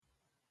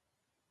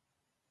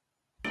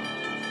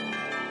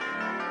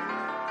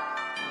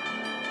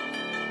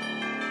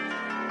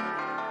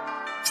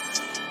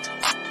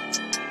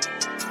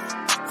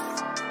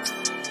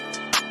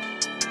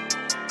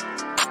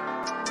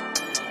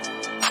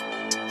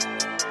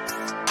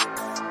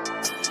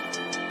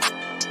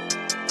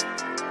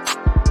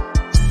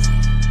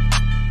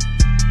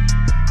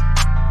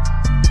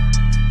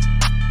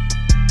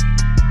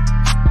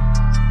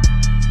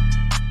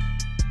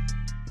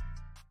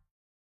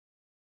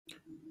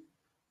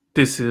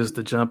This is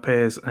the Jump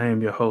Pass. I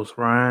am your host,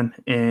 Ryan.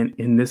 And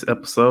in this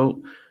episode,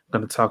 I'm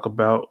going to talk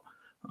about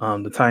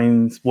the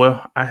Titans.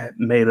 Well, I had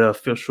made an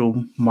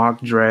official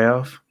mock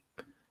draft,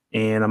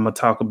 and I'm going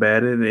to talk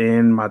about it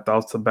and my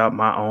thoughts about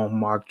my own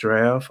mock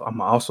draft. I'm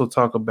going to also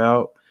talk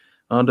about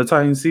the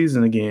Titans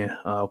season again.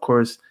 Of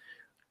course,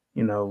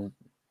 you know,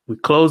 we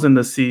closing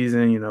the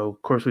season.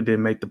 Of course, we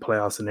didn't make the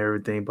playoffs and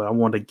everything, but I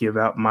want to give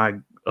out my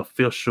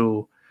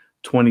official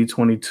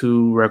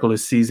 2022 regular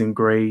season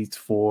grades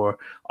for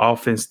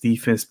offense,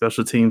 defense,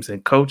 special teams,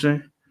 and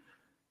coaching.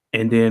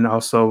 And then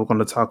also, we're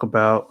going to talk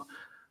about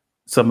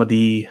some of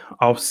the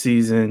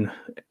off-season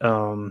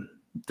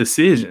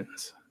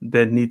decisions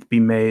that need to be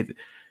made.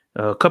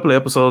 A couple of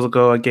episodes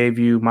ago, I gave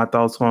you my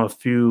thoughts on a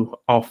few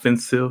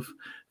offensive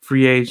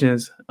free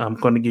agents. I'm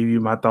going to give you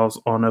my thoughts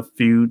on a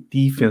few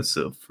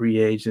defensive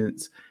free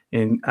agents,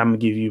 and I'm going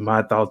to give you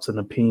my thoughts and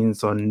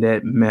opinions on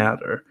that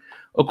matter.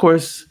 Of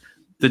course,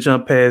 this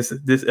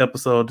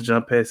episode, the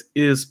Jump Pass,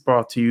 is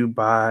brought to you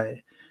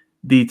by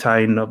the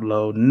Titan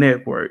Upload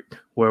Network,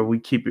 where we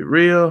keep it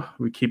real,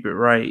 we keep it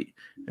right,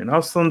 and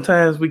also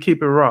sometimes we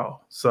keep it raw.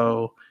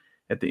 So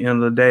at the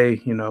end of the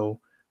day,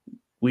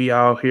 we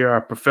all here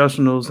are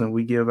professionals and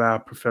we give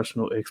our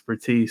professional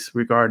expertise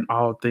regarding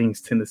all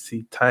things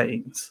Tennessee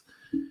Titans.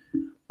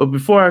 But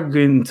before I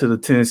get into the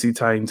Tennessee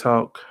Titan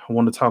talk, I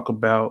want to talk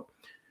about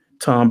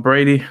Tom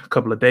Brady. A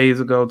couple of days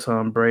ago,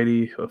 Tom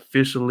Brady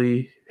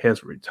officially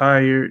has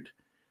retired.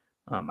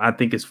 I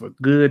think it's for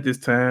good this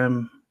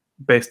time,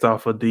 based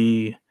off of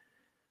the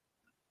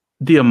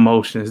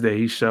emotions that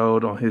he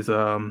showed on his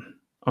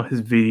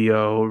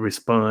video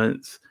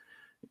response,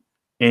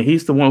 and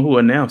he's the one who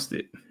announced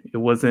it. It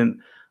wasn't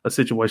a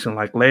situation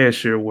like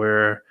last year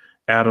where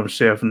Adam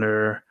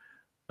Scheffner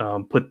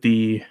put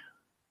the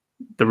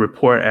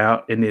report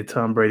out and then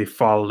Tom Brady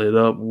followed it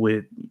up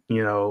with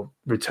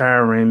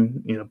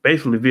retiring,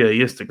 basically via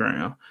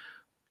Instagram.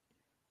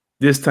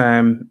 This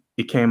time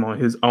it came on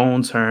his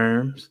own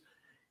terms.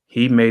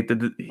 He made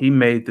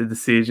the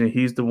decision.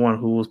 He's the one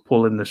who was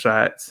pulling the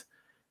shots.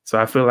 So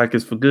I feel like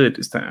it's for good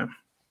this time.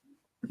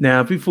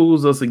 Now, if he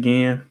fools us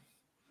again,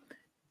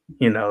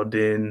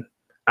 then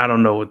I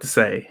don't know what to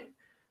say.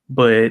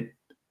 But,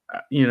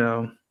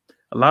 a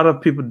lot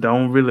of people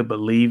don't really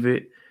believe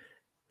it.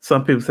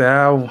 Some people say,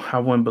 I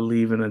wouldn't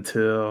believe it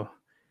until,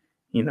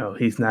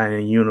 he's not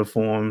in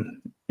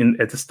uniform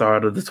at the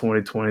start of the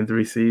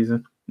 2023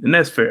 season. And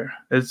that's fair.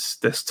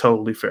 That's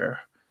totally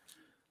fair.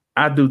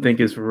 I do think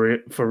it's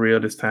for real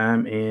this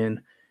time. And,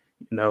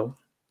 Titan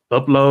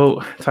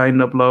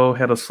Upload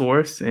had a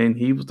source, and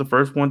he was the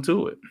first one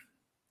to it.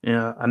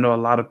 Yeah, I know a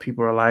lot of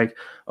people are like,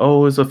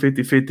 oh, it's a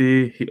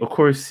 50-50. Of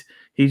course,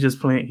 he's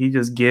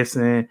just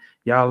guessing.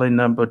 Y'all ain't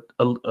nothing but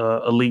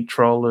elite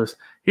trollers.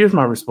 Here's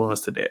my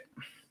response to that.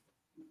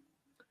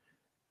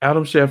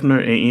 Adam Scheffner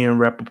and Ian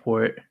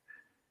Rappaport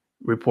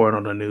report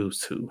on the news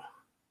too.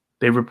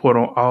 They report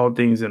on all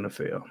things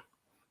NFL.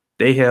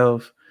 They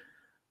have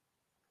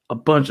a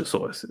bunch of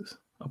sources.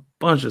 And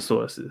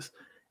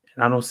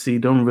I don't see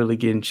them really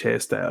getting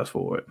chastised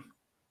for it.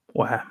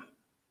 Why?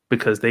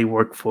 Because they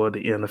work for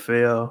the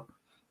NFL.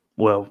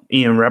 Well,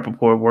 Ian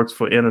Rappaport works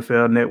for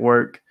NFL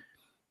Network.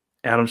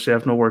 Adam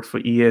Scheffner works for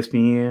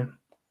ESPN.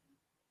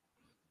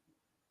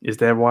 Is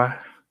that why?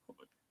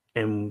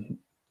 And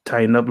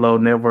Titan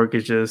Upload Network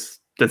is just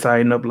the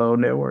Titan Upload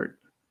Network.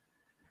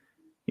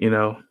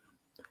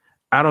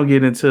 I don't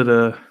get into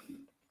the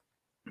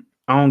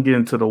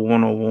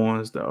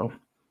one-on-ones though.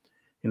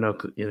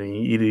 Either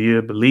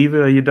you believe it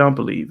or you don't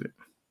believe it.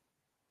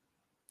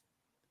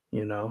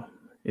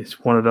 It's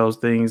one of those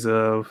things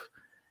of,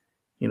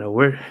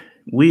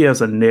 we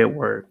as a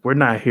network, we're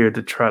not here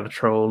to try to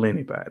troll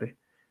anybody.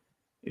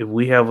 If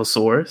we have a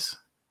source,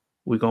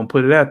 we're going to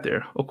put it out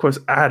there. Of course,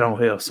 I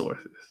don't have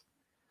sources.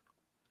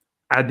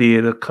 I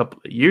did a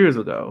couple of years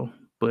ago,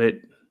 but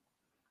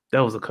that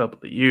was a couple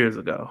of years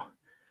ago.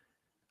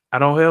 I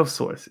don't have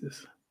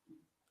sources.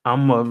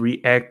 I'm a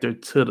reactor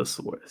to the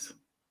source.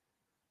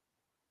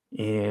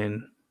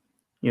 And,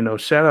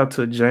 shout out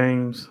to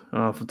James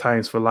for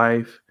Titans for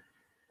Life.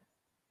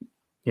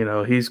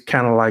 He's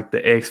kind of like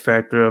the X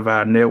factor of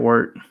our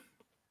network.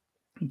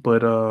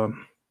 But,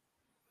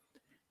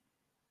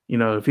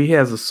 if he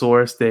has a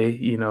source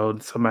that,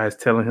 somebody's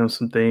telling him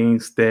some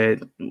things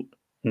that,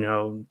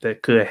 that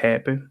could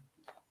happen,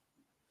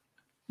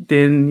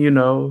 then,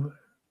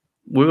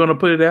 we're going to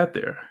put it out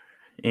there.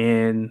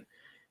 And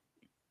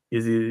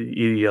is it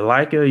either you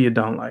like it or you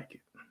don't like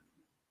it?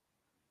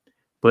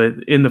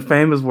 But in the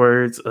famous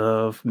words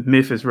of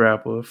Memphis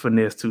rapper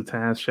Finesse 2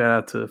 Times, shout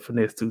out to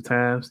Finesse 2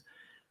 Times,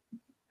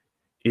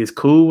 it's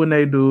cool when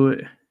they do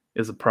it.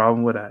 It's a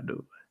problem when I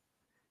do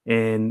it.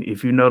 And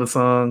if you know the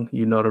song,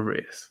 you know the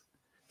rest.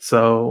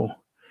 So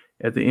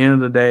at the end of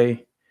the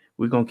day,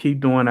 we're going to keep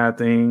doing our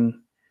thing.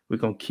 We're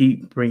going to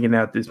keep bringing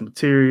out this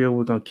material.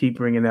 We're going to keep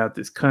bringing out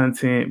this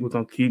content. We're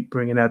going to keep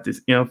bringing out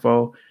this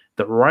info,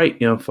 the right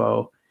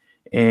info.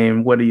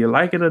 And whether you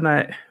like it or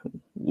not,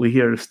 we're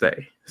here to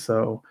stay.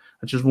 So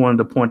I just wanted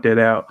to point that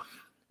out.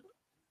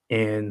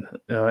 And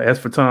as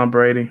for Tom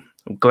Brady,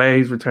 I'm glad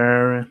he's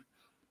retiring.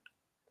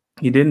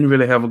 He didn't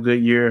really have a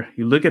good year. If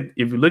you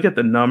look at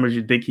the numbers,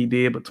 you think he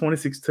did, but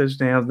 26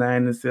 touchdowns,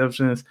 9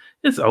 interceptions,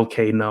 it's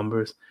okay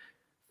numbers.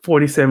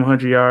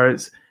 4,700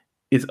 yards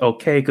is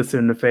okay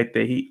considering the fact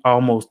that he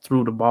almost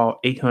threw the ball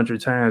 800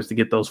 times to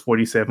get those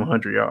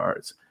 4,700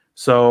 yards.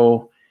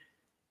 So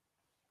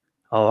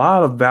a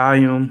lot of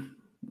volume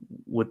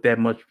with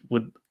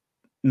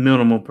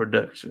minimum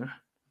production.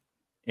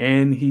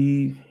 And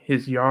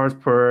his yards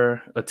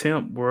per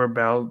attempt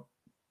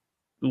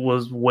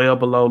was well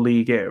below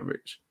league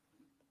average.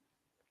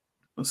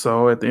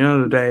 So at the end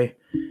of the day,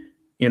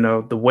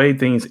 the way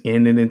things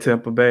ended in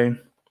Tampa Bay,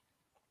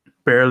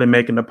 barely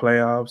making the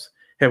playoffs,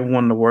 having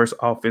one of the worst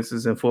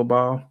offenses in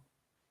football,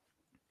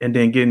 and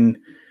then getting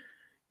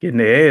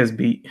their ass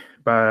beat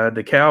by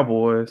the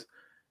Cowboys,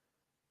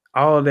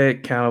 all of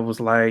that kind of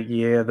was like,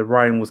 yeah, the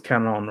writing was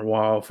kind of on the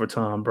wall for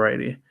Tom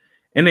Brady.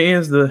 And it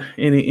ends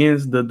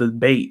the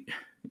debate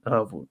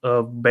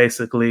of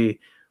basically,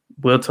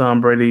 will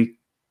Tom Brady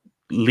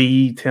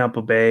leave Tampa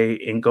Bay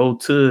and go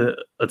to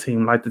a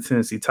team like the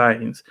Tennessee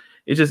Titans?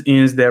 It just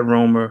ends that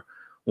rumor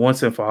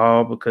once and for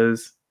all,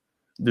 because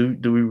do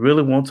we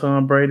really want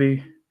Tom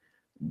Brady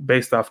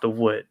based off of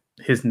what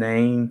his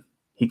name?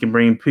 He can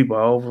bring people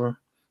over.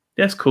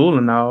 That's cool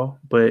and all,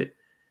 but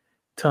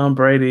Tom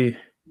Brady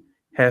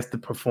has to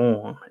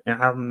perform.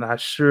 And I'm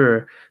not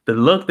sure the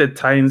luck that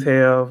Titans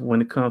have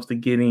when it comes to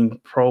getting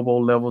Pro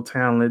Bowl level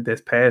talent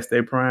that's past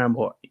their prime,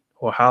 or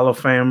Hall of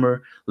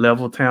Famer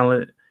level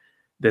talent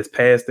that's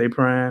past their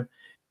prime.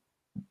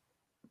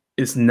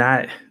 It's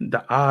not,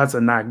 the odds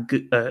are not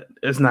good.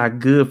 It's not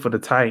good for the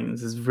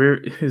Titans.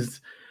 Look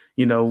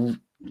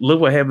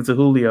what happened to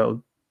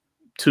Julio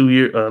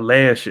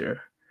last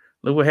year.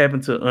 Look what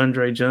happened to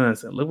Andre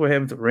Johnson. Look what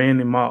happened to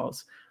Randy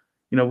Moss.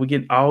 We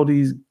get all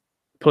these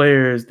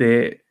players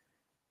that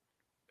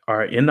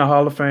are in the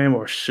Hall of Fame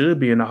or should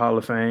be in the Hall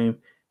of Fame.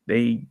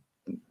 They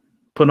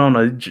put on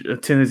a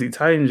Tennessee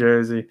Titan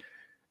jersey,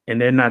 and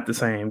they're not the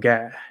same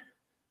guy.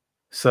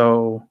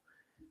 So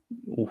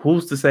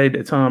who's to say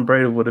that Tom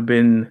Brady would have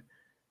been,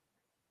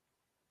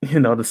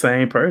 the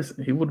same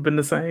person? He would have been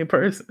the same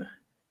person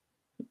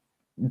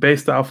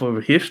based off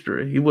of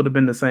history. He would have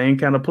been the same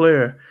kind of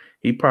player.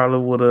 He probably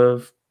would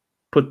have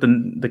put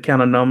the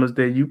kind of numbers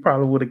that you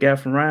probably would have got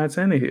from Ryan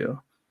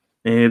Tannehill.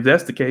 And if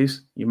that's the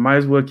case, you might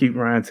as well keep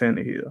Ryan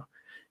Tannehill.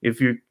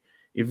 If you're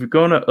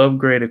going to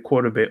upgrade a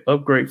quarterback,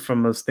 upgrade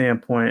from a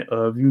standpoint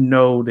of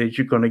that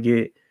you're going to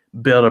get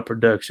better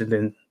production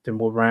than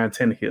what Ryan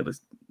Tannehill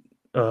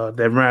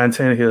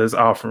is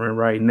offering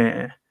right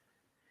now.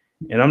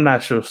 And I'm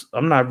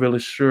not really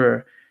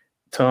sure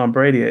Tom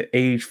Brady at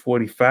age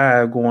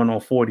 45 going on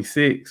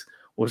 46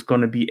 was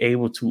going to be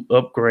able to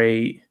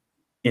upgrade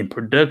in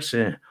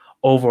production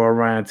over a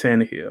Ryan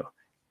Tannehill.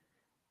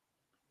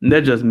 And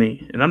that's just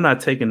me. And I'm not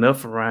taking up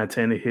for Ryan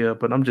Tannehill,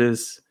 but I'm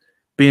just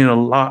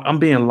I'm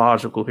being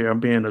logical here. I'm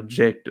being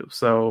objective.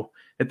 So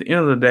at the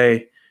end of the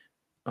day,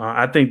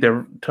 I think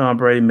that Tom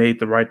Brady made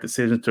the right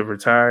decision to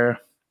retire.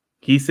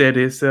 He said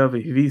himself,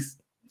 if he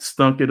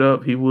stunk it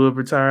up, he would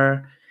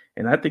retire.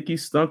 And I think he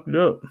stunk it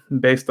up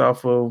based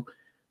off of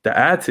the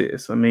eye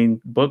test. I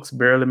mean, Bucks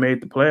barely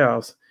made the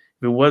playoffs.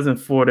 If it wasn't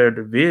for their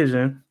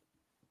division,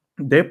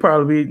 they'd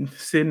probably be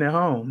sitting at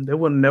home. They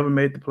would have never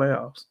made the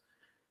playoffs.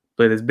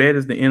 But as bad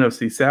as the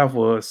NFC South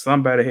was,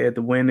 somebody had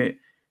to win it,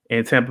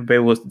 and Tampa Bay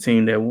was the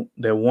team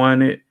that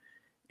won it.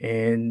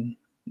 And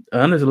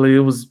honestly, it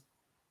was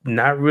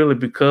not really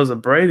because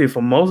of Brady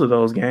for most of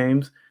those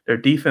games. Their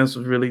defense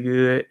was really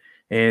good,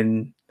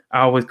 and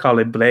I always call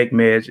it black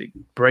magic.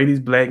 Brady's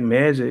black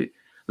magic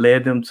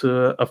led them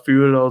to a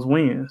few of those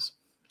wins.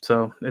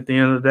 So at the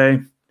end of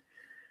the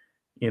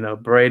day,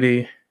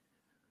 Brady,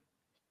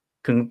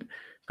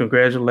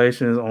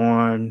 congratulations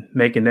on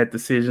making that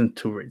decision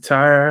to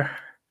retire.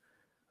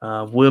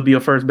 Will be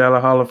a first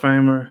ballot Hall of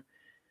Famer.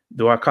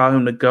 Do I call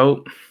him the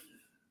GOAT?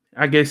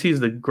 I guess he's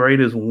the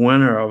greatest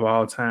winner of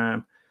all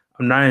time.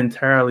 I'm not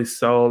entirely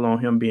sold on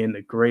him being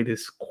the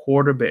greatest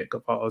quarterback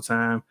of all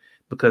time,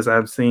 because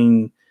I've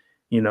seen,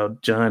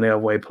 John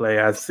Elway play.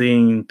 I've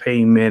seen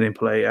Peyton Manning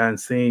play. I've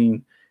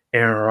seen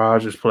Aaron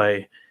Rodgers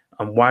play.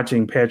 I'm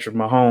watching Patrick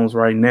Mahomes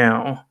right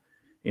now.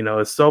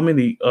 There's so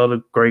many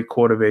other great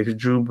quarterbacks.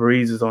 Drew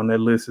Brees is on that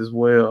list as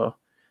well.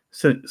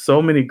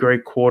 So many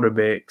great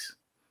quarterbacks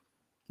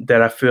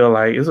that I feel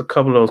like, there's a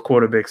couple of those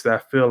quarterbacks that I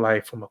feel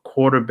like from a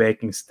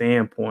quarterbacking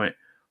standpoint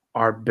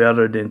are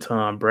better than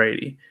Tom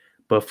Brady.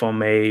 But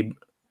from a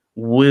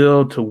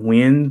will to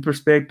win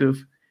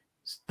perspective,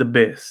 it's the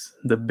best.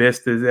 The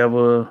best has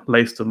ever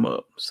laced him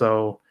up.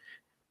 So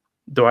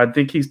do I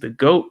think he's the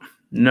GOAT?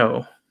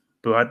 No.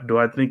 Do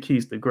I think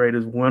he's the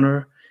greatest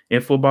winner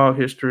in football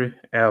history?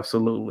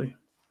 Absolutely.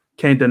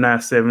 Can't deny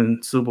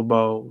 7 Super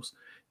Bowls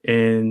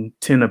and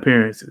 10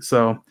 appearances.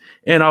 So,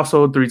 and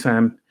also a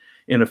 3-time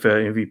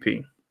NFL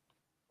MVP.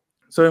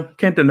 So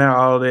can't deny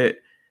all that.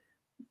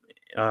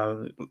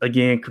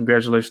 Again,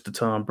 congratulations to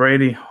Tom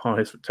Brady on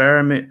his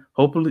retirement.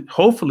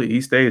 Hopefully he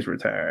stays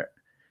retired.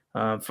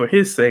 For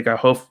his sake, I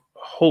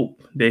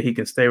hope that he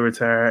can stay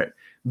retired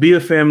be a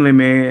family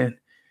man,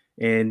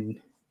 and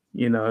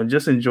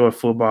just enjoy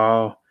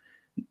football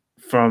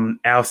from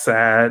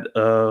outside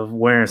of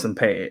wearing some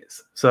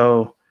pads.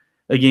 So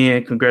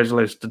again,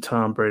 congratulations to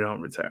Tom Brady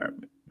on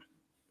retirement.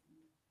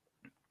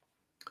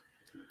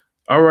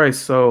 All right,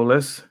 so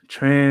let's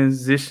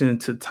transition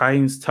to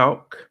Titans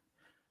talk.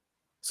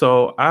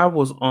 So I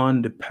was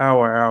on the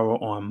Power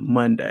Hour on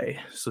Monday.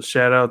 So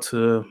shout out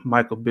to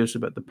Michael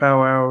Bishop at the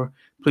Power Hour.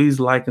 Please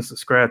like and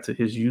subscribe to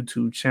his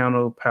YouTube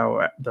channel,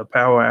 the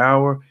Power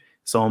Hour.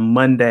 It's on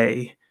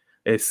Monday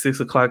at 6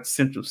 o'clock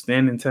Central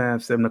Standard Time,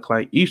 7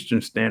 o'clock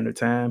Eastern Standard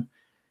Time.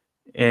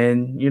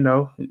 And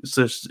it's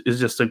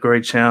just a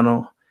great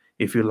channel.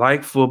 If you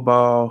like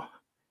football,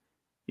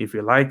 if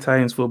you like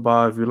Titans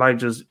football, if you like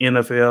just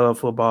NFL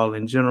football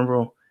in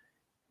general,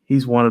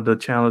 he's one of the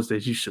channels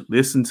that you should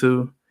listen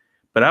to.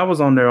 But I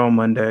was on there on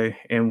Monday,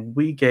 and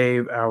we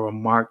gave our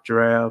mock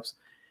drafts.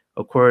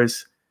 Of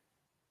course,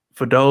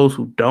 for those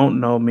who don't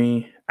know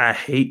me, I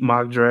hate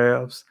mock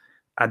drafts.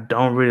 I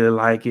don't really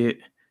like it,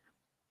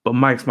 but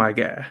Mike's my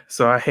guy.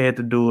 So I had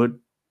to do it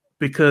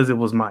because it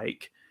was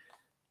Mike.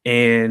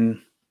 And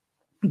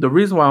the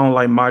reason why I don't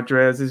like mock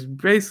drafts is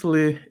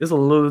basically it's a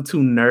little too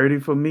nerdy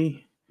for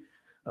me.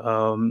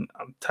 I'm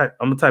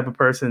a type of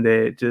person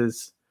that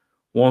just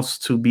wants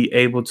to be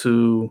able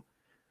to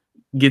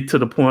get to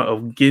the point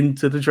of getting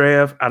to the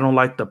draft. I don't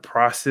like the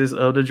process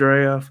of the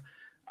draft.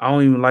 I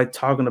don't even like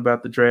talking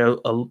about the draft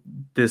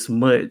this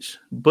much,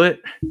 but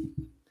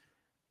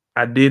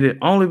I did it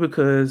only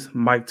because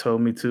Mike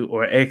told me to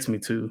or asked me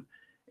to.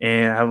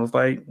 And I was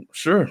like,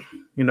 sure,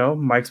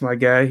 Mike's my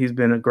guy. He's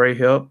been a great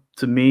help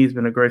to me. He's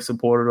been a great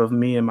supporter of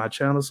me and my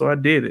channel. So I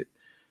did it.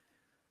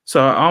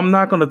 So I'm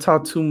not going to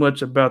talk too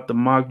much about the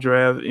mock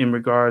draft in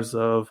regards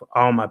of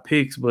all my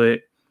picks,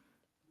 but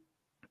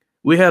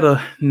we had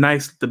a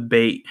nice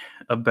debate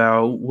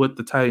about what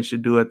the Titans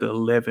should do at the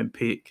 11th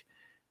pick.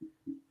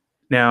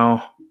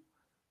 Now,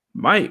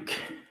 Mike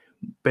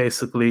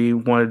basically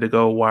wanted to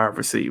go wide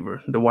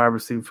receiver, the wide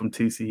receiver from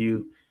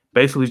TCU.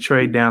 Basically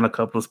trade down a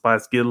couple of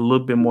spots, get a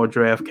little bit more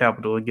draft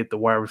capital, and get the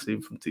wide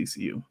receiver from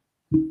TCU,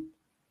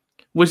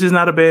 which is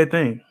not a bad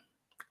thing.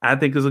 I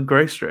think it's a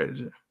great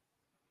strategy.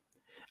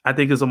 I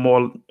think it's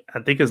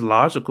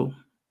logical.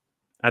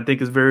 I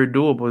think it's very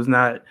doable. It's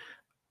not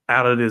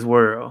out of this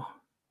world.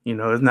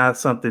 It's not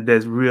something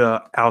that's real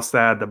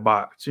outside the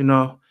box.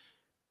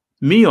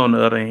 Me, on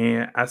the other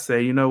hand, I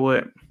say, you know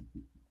what?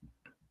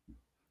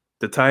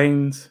 The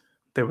Titans,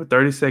 they were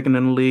 32nd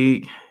in the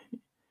league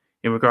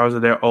in regards to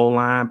their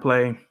O-line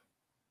play.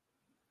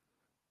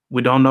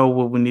 We don't know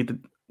what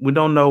we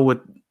don't know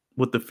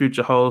what the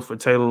future holds for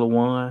Taylor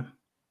Lewan.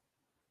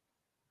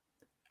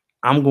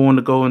 I'm going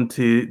to go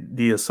into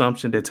the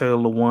assumption that Taylor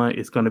Lewan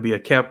is going to be a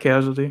cap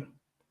casualty.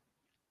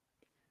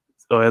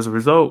 So as a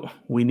result,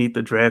 we need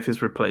to draft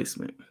his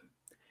replacement.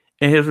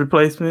 And his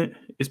replacement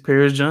is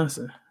Paris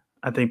Johnson.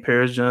 I think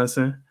Paris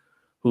Johnson,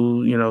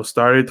 who,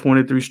 started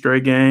 23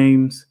 straight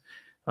games.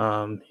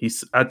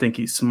 I think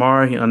he's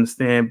smart. He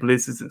understands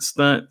blitzes and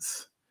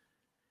stunts.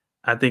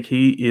 I think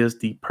he is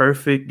the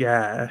perfect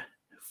guy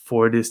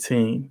for this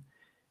team.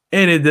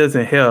 And it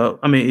doesn't help.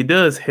 I mean, it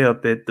does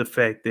help that the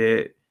fact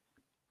that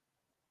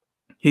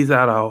he's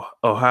out of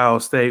Ohio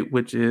State,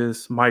 which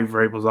is Mike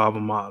Vrabel's alma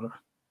mater.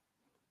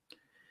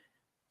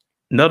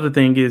 Another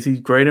thing is he's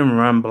great in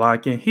run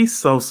blocking. He's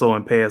so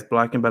in pass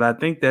blocking, but I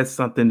think that's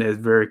something that's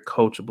very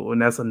coachable,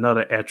 and that's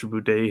another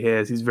attribute that he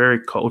has. He's very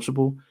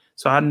coachable.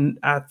 So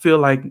I feel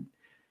like,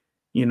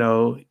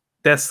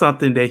 that's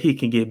something that he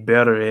can get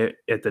better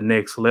at the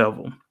next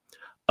level.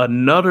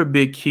 Another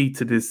big key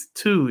to this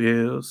too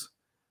is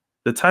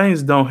the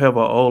Titans don't have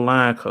an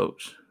O-line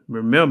coach.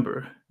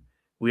 Remember,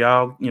 we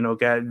all,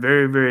 got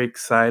very, very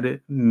excited,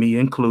 me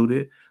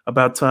included,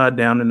 about Todd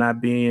Downing not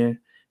being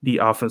the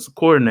offensive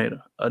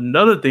coordinator.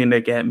 Another thing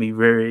that got me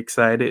very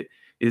excited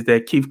is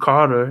that Keith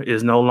Carter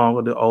is no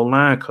longer the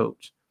O-line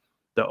coach.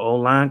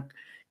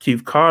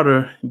 Keith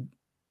Carter,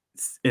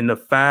 in the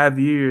 5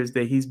 years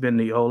that he's been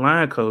the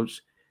O-line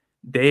coach,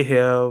 they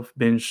have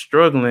been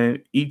struggling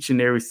each and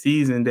every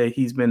season that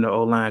he's been the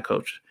O-line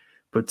coach,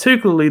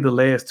 particularly the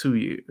last 2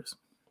 years.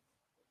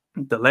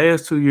 The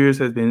last 2 years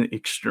has been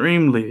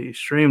extremely,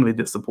 extremely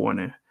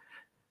disappointing.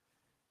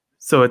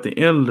 So at the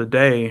end of the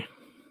day,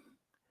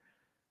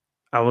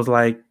 I was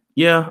like,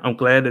 yeah, I'm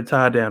glad that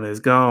Todd Downing is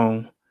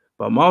gone,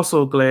 but I'm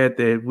also glad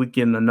that we're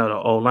getting another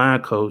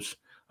O-line coach,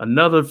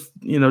 another,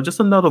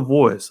 just another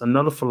voice,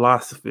 another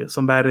philosophy,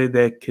 somebody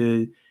that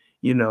could,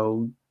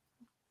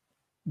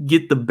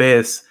 get the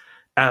best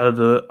out of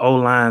the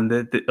O-line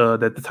that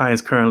the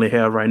Titans currently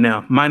have right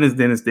now, minus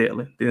Dennis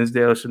Daly. Dennis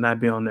Daly should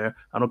not be on there.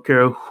 I don't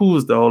care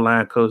who's the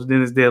O-line coach.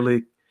 Dennis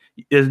Daly,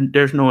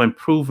 there's no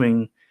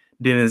improving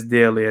Dennis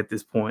Daly at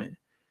this point.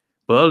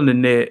 But other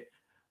than that,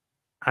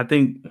 I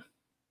think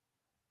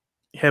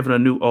having a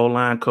new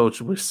O-line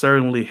coach would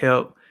certainly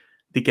help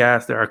the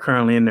guys that are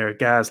currently in there,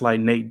 guys like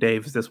Nate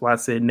Davis. That's why I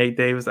said Nate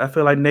Davis. I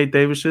feel like Nate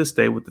Davis should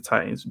stay with the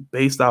Titans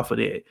based off of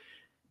that.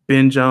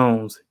 Ben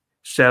Jones,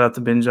 shout out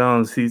to Ben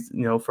Jones. He's,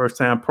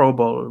 first-time Pro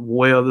Bowler,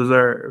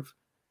 well-deserved.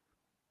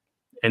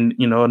 and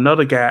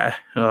another guy,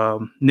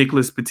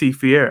 Nicholas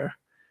Petit-Fier.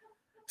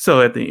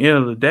 So at the end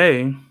of the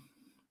day,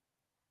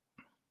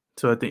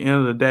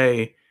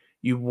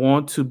 you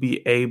want to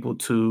be able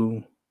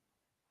to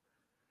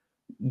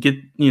get,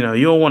 you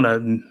don't want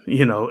to,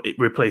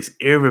 replace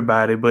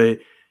everybody, but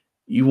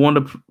you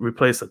want to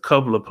replace a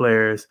couple of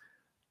players.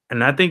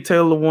 And I think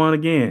Taylor Lewan,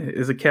 again,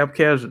 is a cap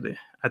casualty.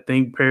 I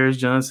think Paris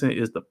Johnson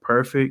is the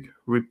perfect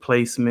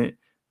replacement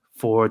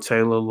for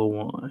Taylor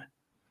Lewan.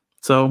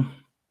 So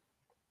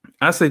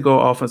I say go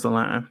offensive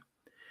line.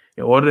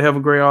 In order to have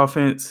a great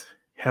offense,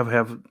 you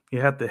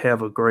have to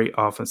have a great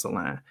offensive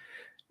line.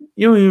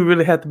 You don't even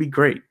really have to be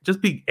great.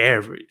 Just be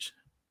average.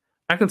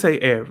 I can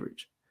take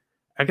average.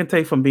 I can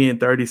take from being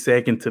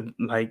 32nd to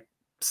like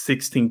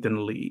 16th in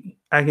the league.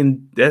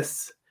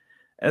 That's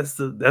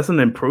an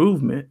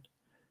improvement.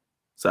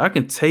 So I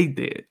can take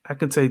that. I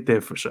can take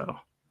that for sure.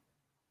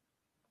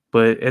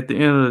 But at the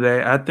end of the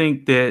day, I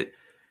think that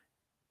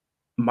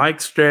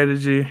Mike's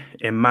strategy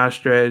and my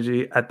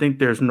strategy, I think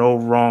there's no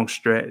wrong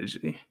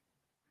strategy.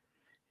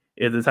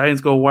 If the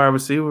Titans go wide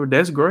receiver,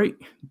 that's great.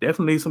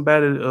 Definitely need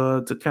somebody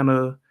to kind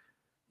of,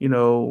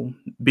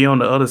 be on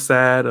the other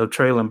side of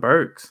Treylon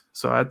Burks.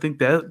 So I think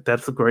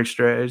that's a great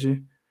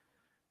strategy.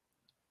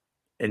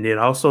 And then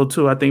also,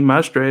 too, I think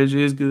my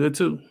strategy is good,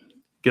 too.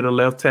 Get a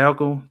left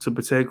tackle to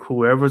protect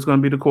whoever's going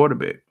to be the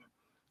quarterback,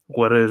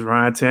 whether it's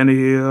Ryan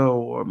Tannehill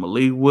or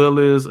Malik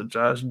Willis or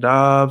Josh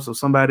Dobbs or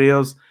somebody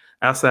else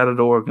outside of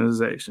the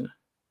organization.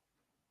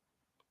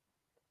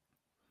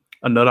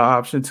 Another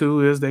option,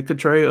 too, is they could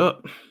trade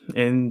up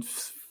and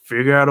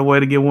figure out a way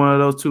to get one of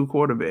those two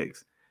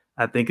quarterbacks.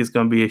 I think it's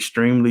going to be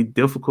extremely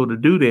difficult to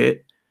do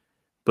that,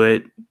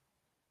 but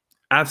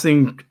I've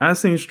seen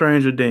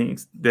stranger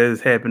things that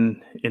has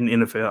happened in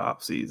NFL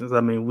off seasons.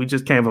 I mean, we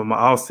just came from an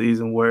off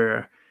season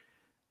where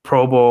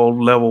Pro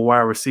Bowl level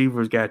wide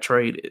receivers got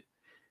traded.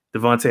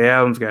 Devontae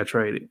Adams got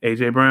traded.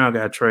 AJ Brown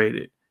got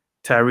traded.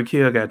 Tyreek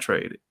Hill got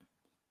traded.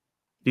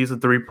 These are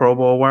 3 Pro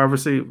Bowl wide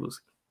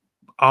receivers.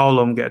 All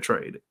of them got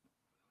traded.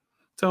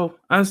 So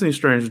I've seen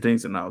stranger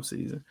things in the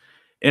offseason.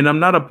 And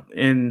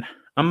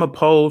I'm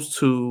opposed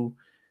to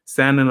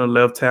signing a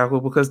left tackle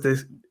because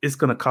it's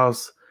going to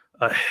cost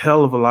a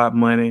hell of a lot of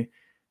money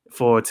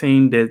for a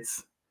team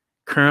that's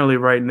currently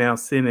right now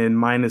sitting in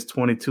minus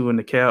 22 in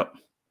the cap,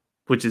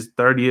 which is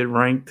 30th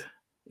ranked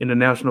in the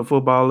National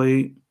Football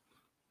League.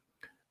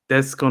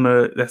 That's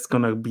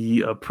gonna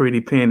be a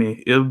pretty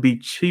penny. It'll be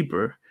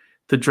cheaper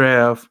to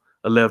draft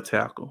a left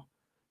tackle.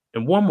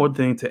 And one more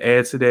thing to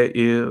add to that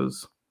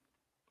is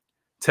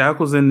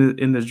tackles in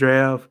the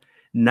draft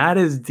not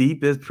as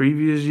deep as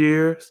previous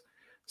years.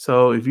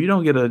 So if you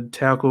don't get a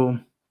tackle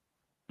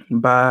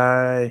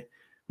by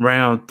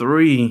round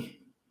 3,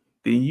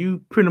 then you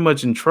pretty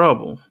much in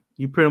trouble.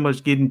 You pretty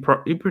much getting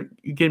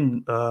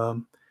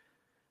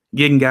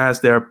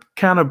guys that are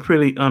kind of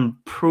pretty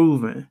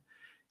unproven.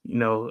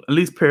 At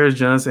least Paris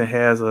Johnson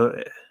has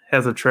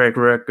a track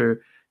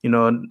record.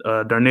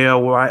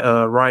 Darnell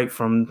Wright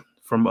from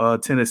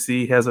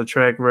Tennessee has a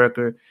track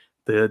record.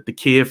 The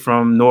kid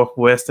from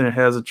Northwestern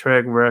has a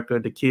track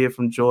record. The kid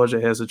from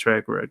Georgia has a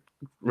track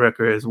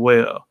record as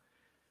well.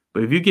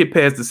 But if you get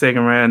past the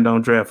second round and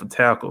don't draft a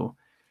tackle,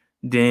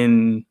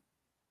 then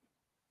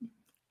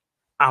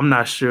I'm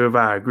not sure if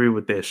I agree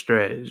with that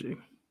strategy.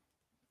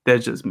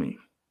 That's just me.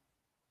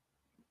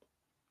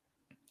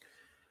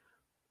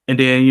 And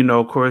then,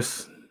 of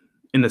course,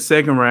 in the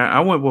second round, I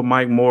went with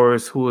Mike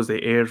Morris, who was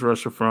the edge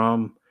rusher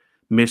from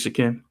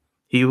Michigan.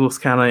 He was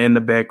kind of in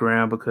the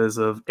background because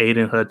of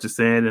Aiden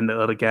Hutchinson and the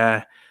other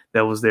guy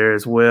that was there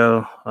as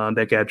well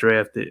that got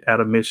drafted out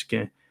of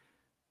Michigan.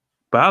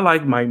 But I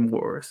like Mike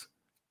Morris.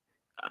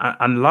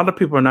 A lot of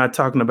people are not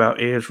talking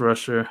about edge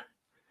rusher,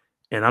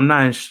 and I'm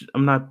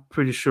not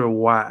pretty sure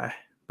why.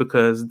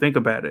 Because think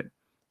about it,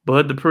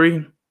 Bud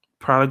Dupree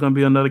probably going to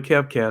be another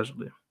cap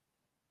casualty.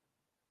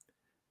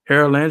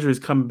 Harold Landry is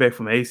coming back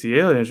from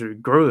ACL injury.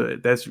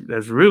 Good. That's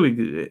really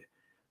good.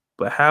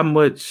 But how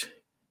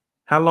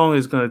long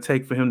is it going to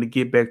take for him to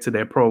get back to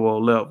that Pro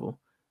Bowl level?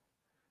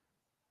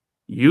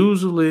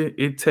 Usually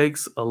it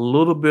takes a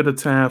little bit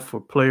of time for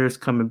players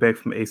coming back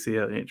from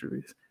ACL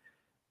injuries.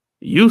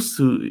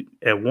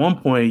 At one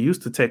point, it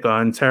used to take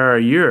an entire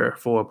year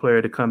for a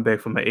player to come back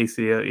from an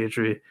ACL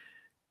injury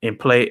and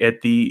play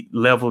at the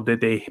level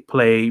that they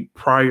played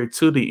prior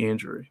to the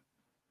injury.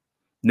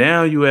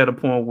 Now you're at a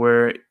point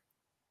where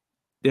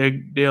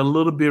they're a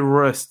little bit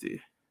rusty.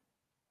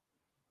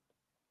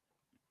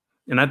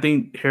 And I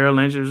think Harold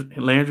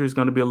Landry is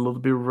going to be a little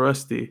bit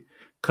rusty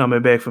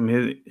coming back from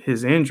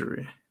his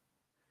injury.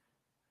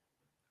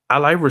 I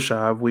like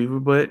Rashad Weaver,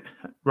 but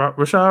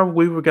Rashad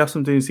Weaver got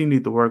some things he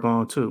needs to work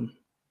on too.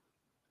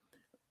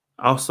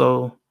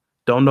 Also,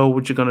 don't know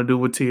what you're going to do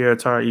with Tierra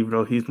Tar, even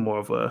though he's more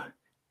of a,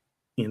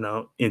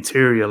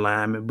 interior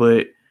lineman.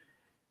 But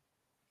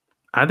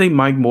I think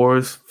Mike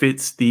Morris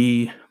fits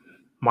the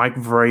Mike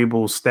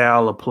Vrabel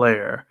style of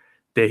player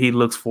that he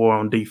looks for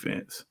on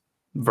defense.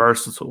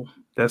 Versatile.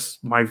 That's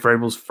Mike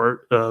Vrabel's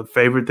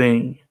favorite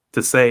thing.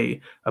 to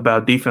say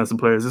about defensive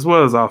players as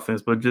well as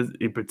offense, but just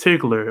in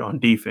particular on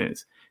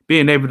defense,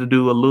 being able to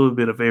do a little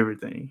bit of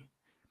everything.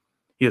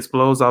 He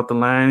explodes off the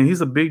line.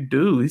 He's a big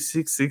dude. He's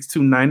 6'6",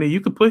 290. You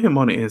could put him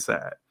on the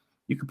inside.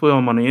 You could put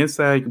him on the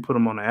inside. You can put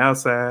him on the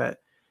outside.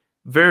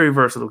 Very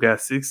versatile guy,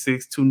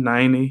 6'6",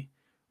 290.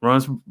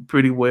 Runs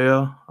pretty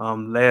well.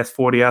 Last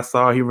 40 I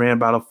saw, he ran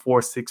about a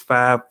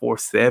 4.65,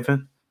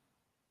 4.7.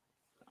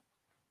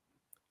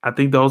 I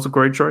think those are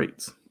great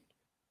traits.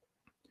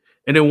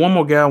 And then one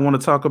more guy I want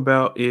to talk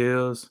about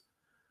is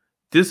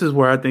this is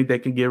where I think they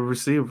can get a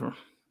receiver.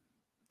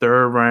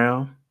 Third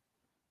round.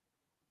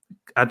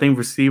 I think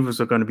receivers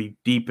are going to be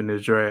deep in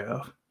this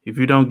draft. If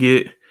you don't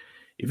get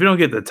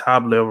the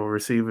top level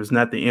receivers,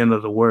 not the end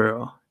of the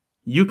world.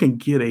 You can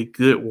get a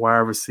good wide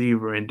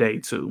receiver in day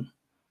 2.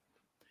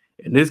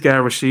 And this guy,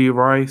 Rashee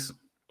Rice.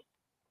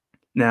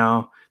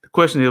 Now, the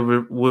question is,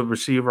 would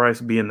Rashee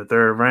Rice be in the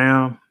third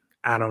round?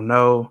 I don't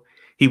know.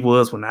 He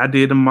was when I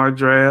did the mock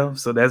draft,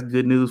 so that's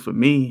good news for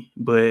me.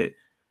 But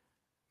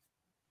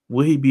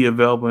will he be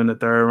available in the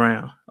third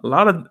round? A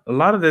lot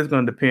of that's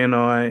going to depend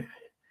on.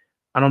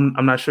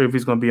 I'm not sure if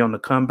he's going to be on the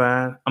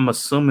combine. I'm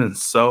assuming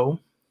so.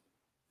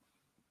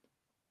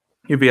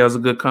 If he has a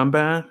good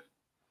combine,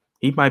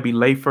 he might be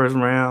late first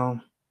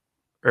round,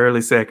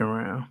 early second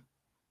round.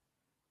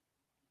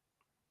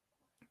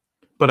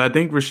 But I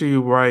think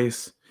Rashee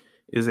Rice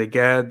is a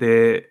guy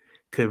that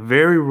could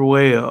very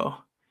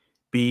well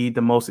be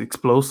the most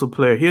explosive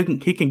player.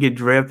 He can get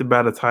drafted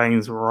by the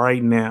Titans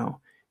right now,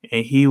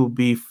 and he will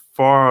be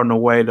far and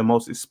away the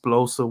most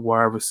explosive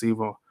wide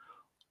receiver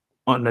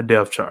on the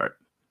depth chart.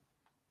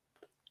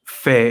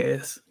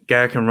 Fast.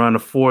 Guy can run a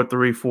 4.3,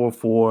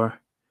 4.4.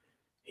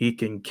 He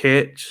can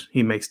catch.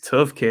 He makes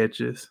tough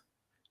catches.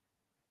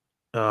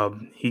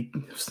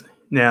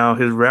 Now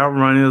his route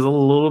running is a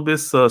little bit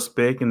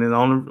suspect, and the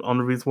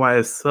only reason why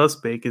it's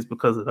suspect is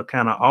because of the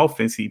kind of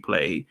offense he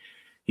played.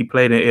 He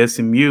played in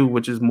SMU,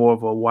 which is more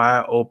of a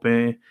wide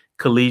open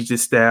collegiate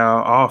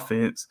style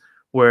offense,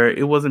 where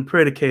it wasn't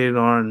predicated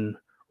on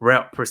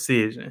route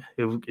precision.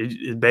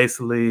 It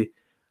basically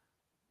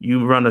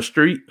you run a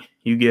streak,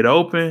 you get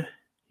open,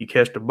 you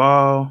catch the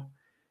ball,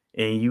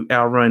 and you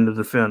outrun the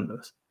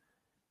defenders.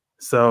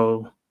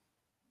 So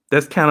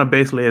that's kind of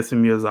basically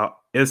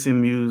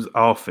SMU's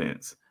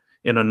offense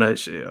in a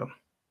nutshell.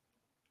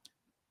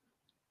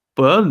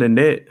 But other than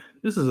that,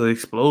 this is an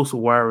explosive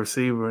wide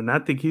receiver, and I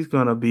think he's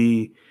going to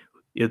be,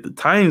 if the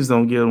Titans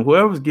don't get him,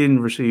 whoever's getting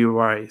Rashee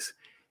Rice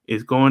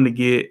is going to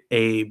get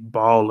a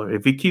baller.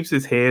 If he keeps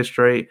his head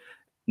straight,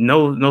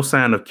 no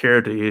sign of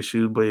character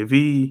issues, but if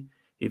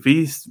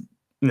he's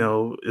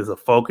is a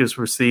focused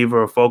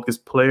receiver, a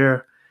focused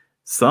player,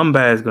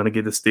 somebody's going to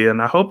get the steal,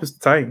 and I hope it's the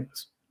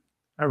Titans.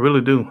 I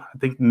really do. I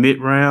think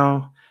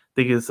mid-round, I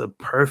think it's a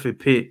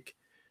perfect pick.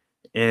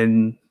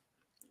 And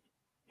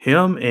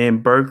him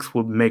and Burks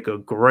would make a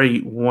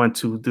great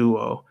 1-2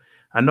 duo.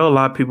 I know a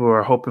lot of people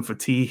are hoping for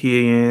T.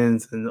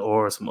 Higgins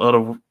or some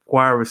other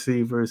wide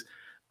receivers.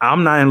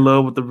 I'm not in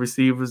love with the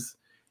receivers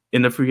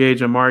in the free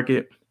agent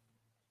market.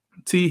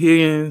 T.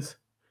 Higgins,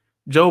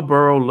 Joe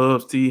Burrow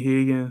loves T.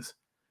 Higgins.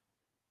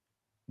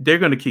 They're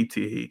going to keep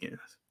T. Higgins.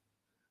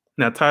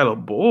 Now, Tyler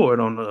Boyd,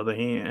 on the other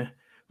hand,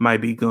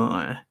 might be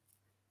gone.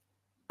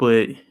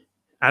 But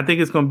I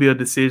think it's going to be a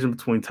decision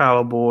between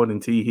Tyler Boyd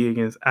and T.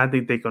 Higgins. I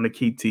think they're going to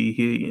keep T.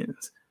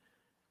 Higgins.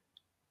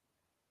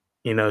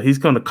 He's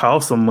going to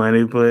cost some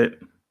money, but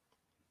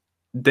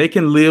they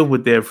can live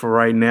with that for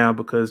right now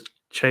because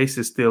Chase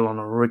is still on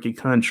a rookie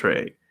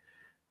contract.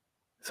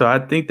 So I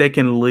think they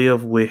can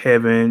live with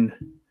having,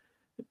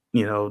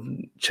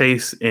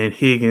 Chase and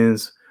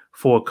Higgins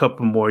for a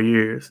couple more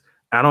years.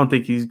 I don't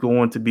think he's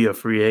going to be a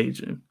free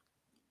agent.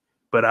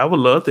 But I would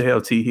love to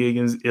have T.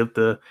 Higgins if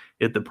the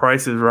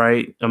price is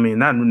right. I mean,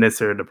 not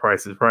necessarily the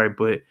price is right,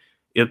 but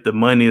if the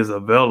money is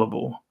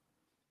available,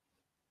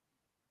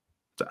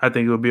 I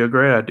think it would be a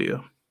great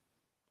idea.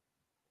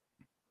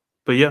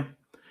 But yeah,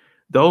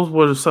 those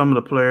were some of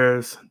the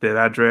players that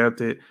I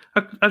drafted.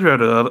 I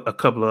drafted a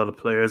couple of other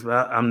players,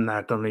 but I'm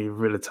not going to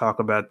really talk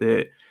about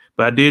that.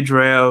 But I did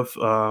draft.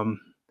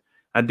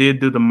 I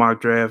did do the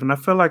mock draft, and I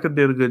felt like I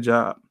did a good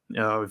job.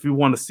 If you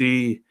want to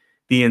see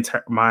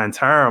my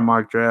entire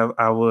mock draft,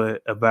 I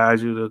would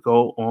advise you to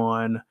go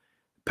on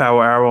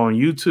Power Hour on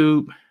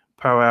YouTube,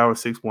 Power Hour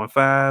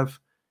 615,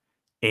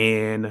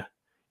 and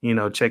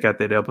check out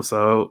that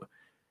episode.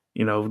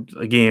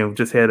 Again,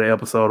 just had an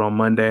episode on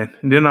Monday,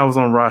 and then I was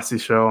on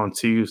Rossi's show on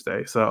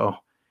Tuesday. So,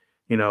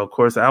 of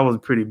course, I was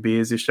pretty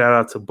busy. Shout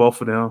out to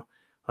both of them.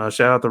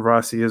 Shout out to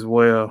Rossi as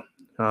well.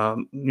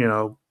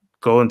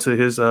 Go into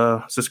his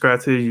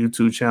subscribe to his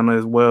YouTube channel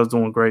as well. As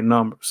doing great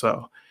numbers.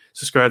 So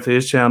subscribe to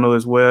his channel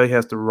as well. He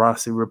has the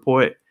Rossi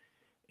Report,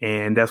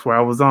 and that's where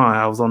I was on.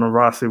 I was on the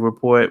Rossi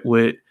Report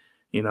with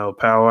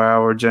Power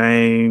Hour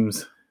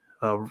James,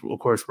 of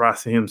course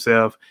Rossi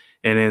himself,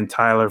 and then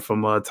Tyler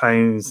from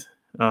Titans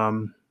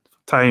Time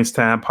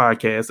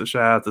podcast. So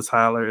shout out to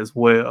Tyler as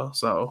well.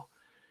 So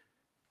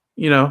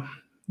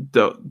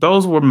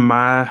those were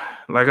my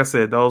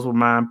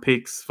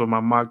picks for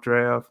my mock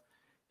draft.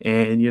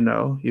 And,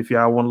 if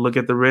y'all want to look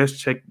at the rest,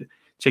 check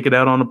it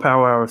out on the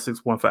Power Hour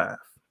 615.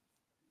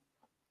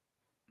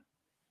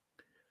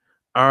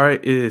 All right,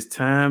 it is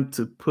time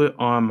to put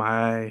on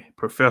my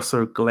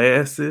professor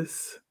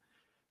glasses.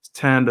 It's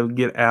time to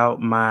get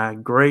out my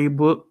grade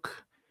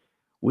book.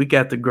 We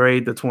got to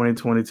grade the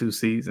 2022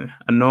 season.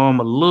 I know I'm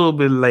a little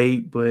bit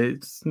late, but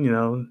it's,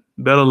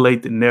 better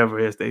late than never,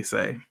 as they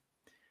say.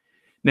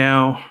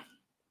 Now,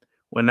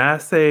 when I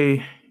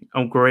say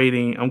I'm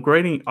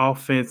grading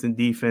offense and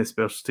defense,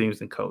 special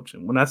teams, and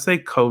coaching. When I say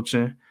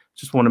coaching,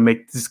 just want to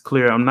make this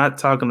clear. I'm not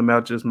talking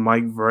about just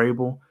Mike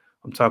Vrabel.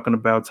 I'm talking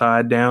about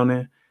Ty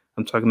Downing.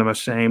 I'm talking about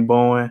Shane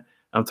Bowen.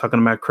 I'm talking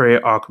about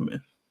Craig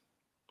Ackerman.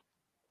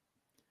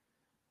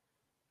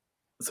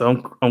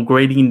 So I'm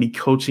grading the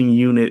coaching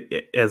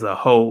unit as a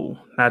whole,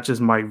 not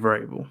just Mike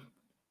Vrabel.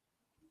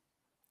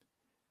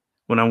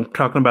 When I'm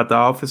talking about the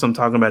offense, I'm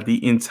talking about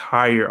the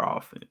entire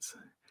offense.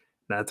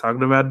 Not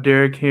talking about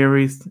Derrick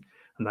Henry.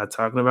 I'm not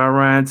talking about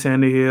Ryan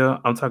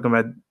Tannehill. I'm talking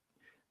about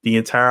the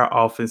entire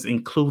offense,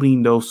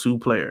 including those two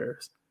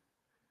players.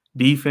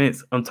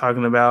 Defense, I'm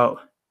talking about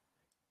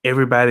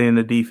everybody in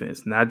the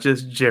defense, not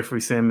just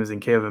Jeffrey Simmons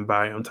and Kevin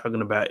Byard. I'm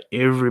talking about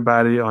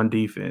everybody on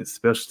defense.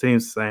 Special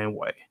teams, the same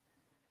way.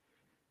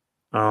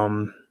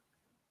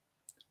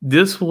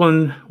 This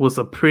one was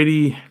a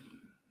pretty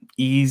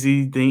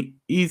easy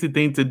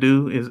thing to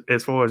do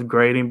as far as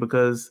grading,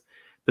 because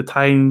the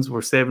Titans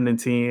were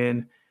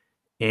 7-10,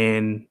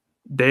 and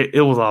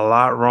it was a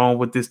lot wrong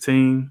with this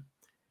team.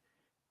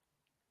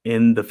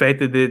 And the fact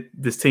that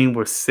this team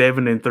was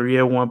 7-3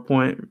 at one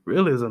point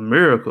really is a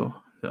miracle.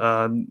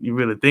 You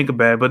really think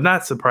about it, but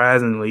not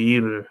surprisingly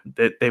either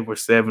that they were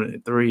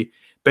 7-3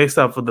 based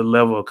off of the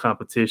level of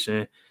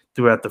competition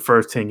throughout the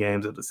first 10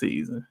 games of the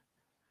season.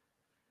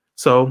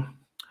 So,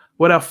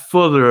 without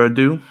further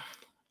ado,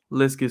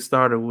 let's get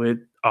started with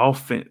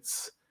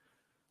offense.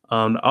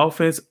 The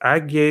offense, I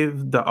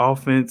gave the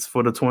offense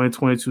for the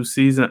 2022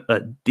 season a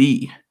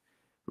D.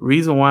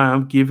 Reason why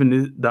I'm giving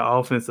the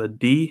offense a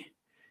D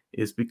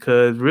is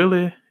because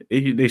really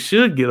they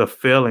should get a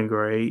failing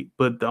grade,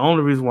 but the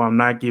only reason why I'm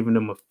not giving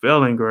them a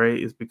failing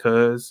grade is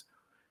because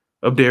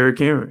of Derrick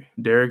Henry.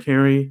 Derrick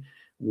Henry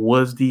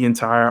was the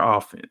entire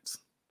offense.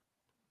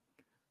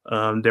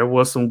 There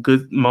was some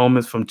good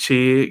moments from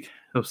Chig,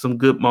 some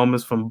good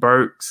moments from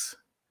Burks,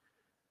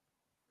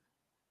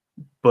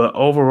 but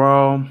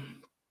overall,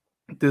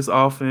 this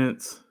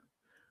offense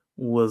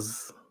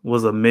was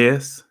a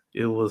mess.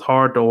 It was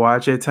hard to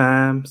watch at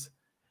times.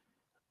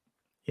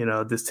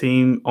 This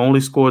team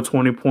only scored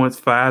 20 points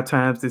 5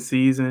 times this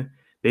season.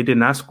 They did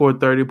not score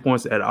 30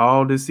 points at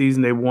all this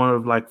season. They were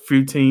one of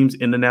few teams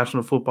in the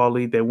National Football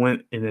League that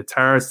went an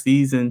entire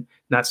season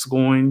not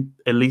scoring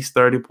at least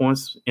 30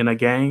 points in a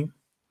game.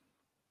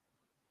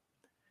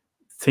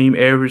 Team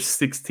averaged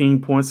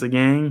 16 points a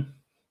game.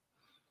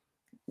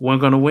 We're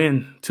going to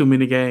win too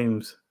many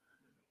games.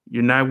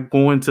 You're not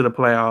going to the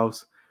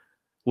playoffs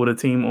with a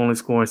team only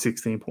scoring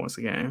 16 points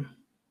a game.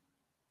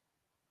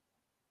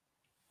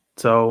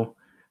 So,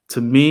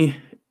 to me,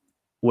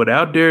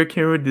 without Derrick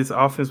Henry, this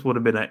offense would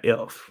have been an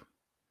F.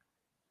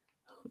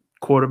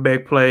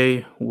 Quarterback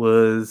play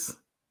was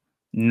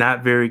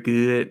not very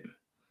good.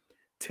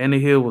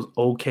 Tannehill was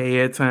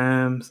okay at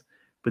times,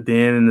 but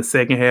then in the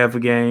second half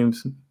of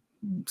games,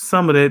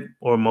 some of it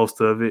or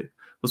most of it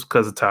was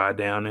because of Ty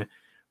Downing.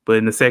 But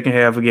in the second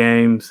half of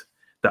games,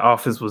 the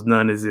offense was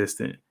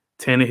non-existent.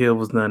 Tannehill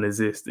was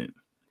non-existent.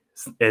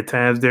 At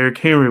times, Derrick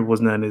Henry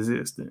was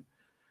non-existent.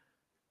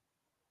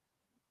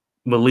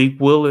 Malik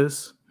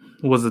Willis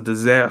was a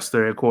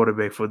disaster at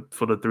quarterback for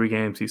the 3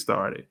 games he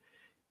started.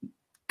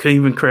 Couldn't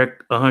even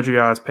crack 100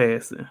 yards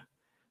passing.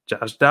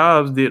 Josh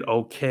Dobbs did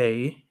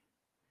okay.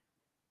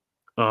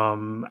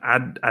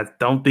 I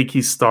don't think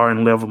he's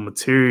starting level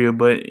material,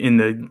 but in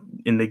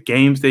the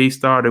games that he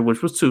started,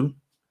 which was 2,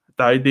 I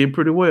thought he did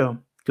pretty well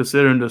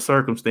considering the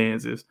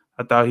circumstances.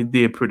 I thought he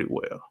did pretty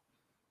well.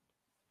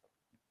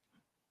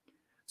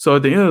 So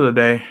at the end of the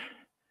day,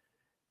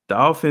 the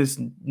offense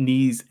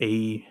needs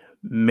a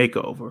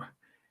makeover,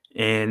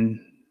 and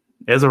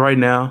as of right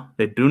now,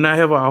 they do not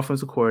have an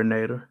offensive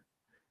coordinator.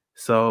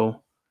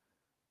 So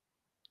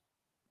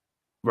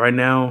right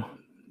now,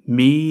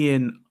 me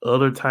and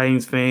other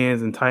Titans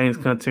fans and Titans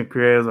content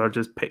creators are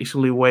just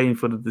patiently waiting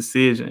for the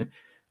decision.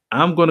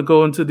 I'm going to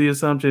go into the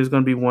assumption it's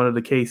going to be one of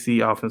the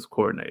KC offensive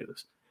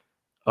coordinators.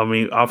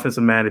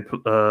 Offensive-minded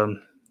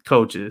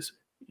coaches.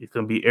 It's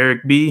going to be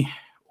Eric B.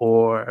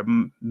 or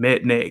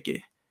Matt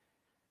Nagy.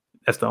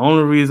 That's the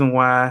only reason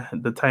why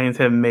the Titans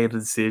haven't made a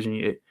decision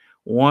yet.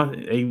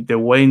 One, they're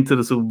waiting till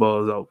the Super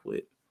Bowl is over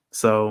with.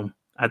 So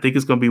I think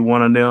it's going to be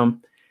one of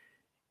them.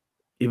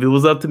 If it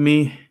was up to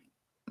me,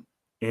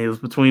 and it was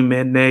between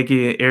Matt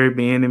Nagy and Eric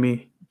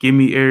Bieniemy, give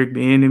me Eric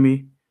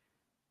Bieniemy.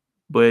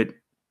 But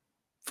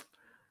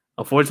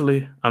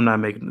unfortunately, I'm not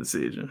making a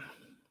decision.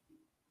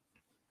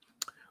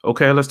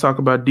 Okay, let's talk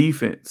about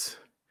defense.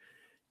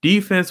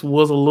 Defense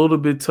was a little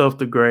bit tough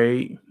to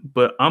grade,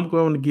 but I'm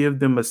going to give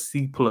them a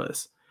C+.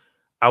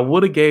 I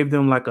would have gave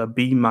them like a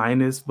B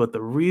minus, but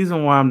the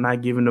reason why I'm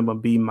not giving them a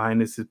B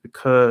minus is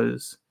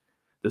because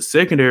the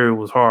secondary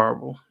was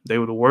horrible. They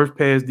were the worst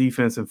pass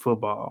defense in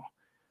football.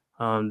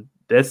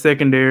 That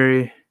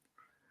secondary,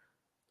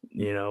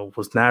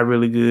 was not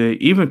really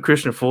good. Even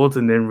Christian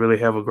Fulton didn't really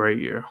have a great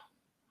year.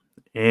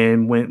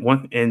 And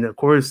of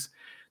course,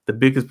 the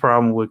biggest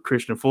problem with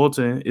Christian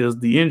Fulton is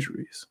the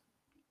injuries.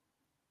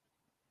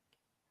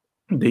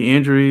 The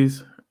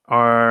injuries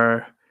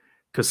are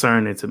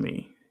concerning to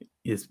me.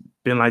 It's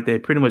been like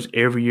that pretty much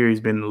every year he's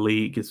been in the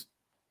league. It's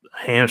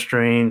a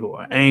hamstring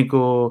or an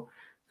ankle,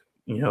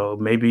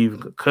 maybe even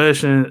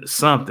concussion,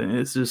 something.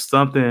 It's just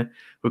something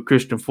with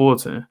Christian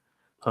Fulton.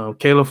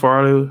 Caleb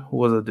Farley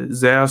was a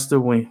disaster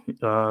when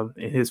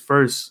in his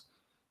first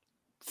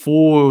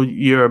full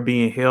year of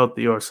being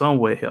healthy or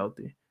somewhat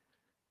healthy.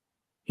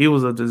 He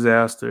was a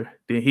disaster.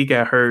 Then he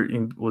got hurt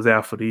and was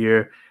out for the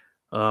year.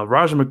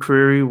 Roger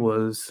McCreary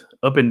was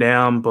up and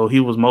down, but he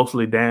was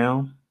mostly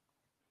down.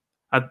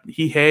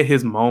 He had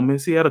his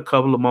moments. He had a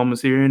couple of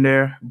moments here and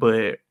there,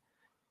 but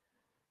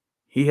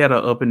he had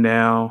an up and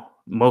down,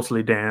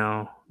 mostly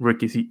down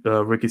rookie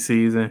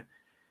season.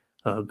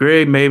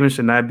 Greg Maven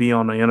should not be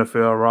on the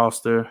NFL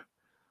roster.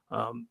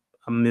 I'm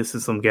missing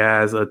some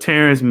guys.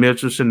 Terrence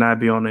Mitchell should not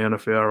be on the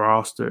NFL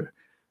roster.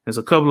 There's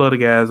a couple other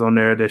guys on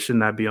there that should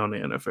not be on the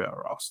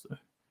NFL roster.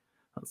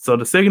 So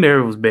the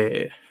secondary was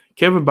bad.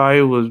 Kevin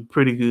Byard was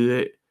pretty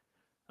good.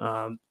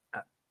 Kevin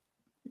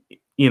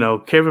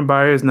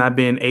Byard is not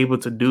being able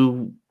to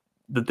do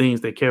the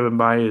things that Kevin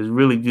Byard is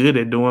really good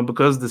at doing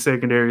because the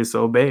secondary is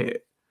so bad.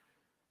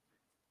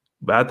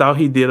 But I thought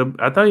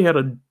he had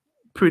a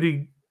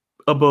pretty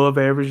above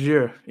average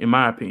year, in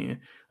my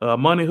opinion.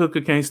 Money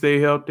Hooker can't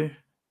stay healthy.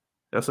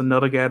 That's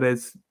another guy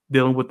that's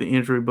dealing with the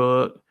injury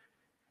bug.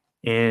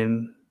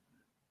 And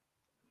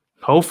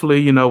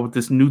hopefully, with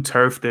this new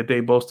turf that they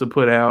supposed to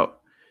put out,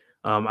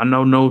 I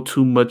don't know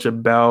too much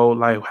about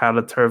like how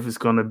the turf is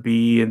going to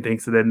be and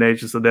things of that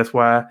nature. So that's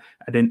why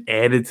I didn't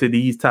add it to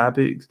these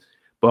topics.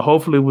 But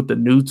hopefully with the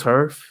new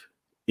turf,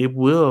 it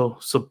will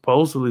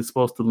supposed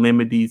to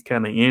limit these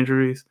kind of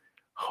injuries.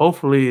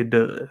 Hopefully it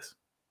does.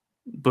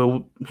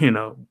 But,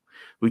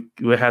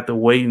 we'll have to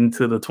wait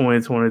until the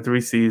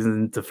 2023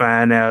 season to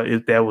find out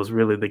if that was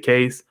really the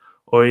case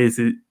or is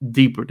it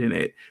deeper than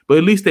that. But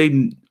at least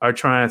they are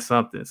trying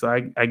something. So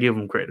I give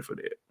them credit for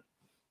that.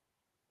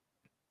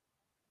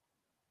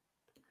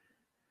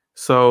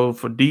 So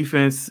for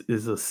defense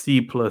is a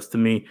C plus to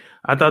me.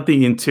 I thought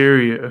the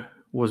interior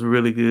was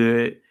really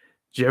good.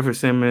 Jeffrey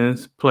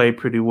Simmons played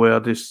pretty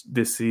well this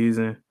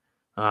season.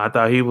 I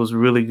thought he was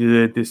really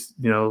good.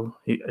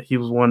 He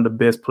was one of the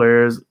best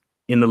players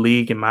in the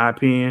league, in my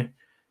opinion.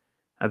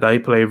 I thought he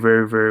played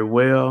very, very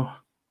well.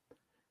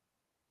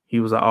 He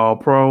was an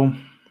all-pro.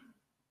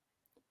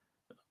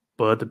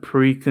 But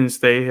Dupree couldn't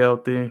stay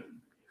healthy. Of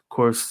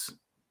course,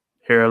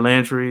 Harold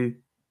Landry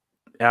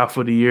out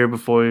for the year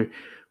before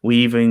we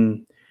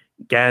even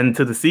got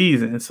into the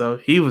season. So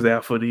he was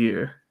out for the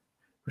year.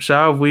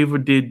 Rashad Weaver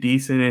did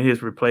decent in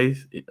his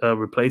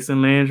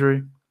replacing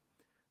Landry.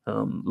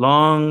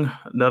 Long,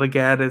 another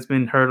guy that's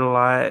been hurt a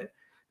lot.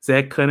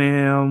 Zach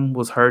Cunningham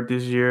was hurt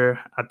this year.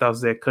 I thought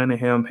Zach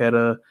Cunningham had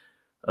a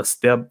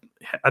step.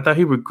 I thought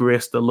he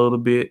regressed a little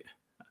bit,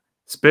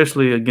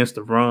 especially against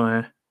the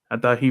run. I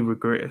thought he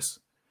regressed.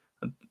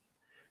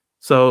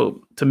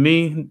 So to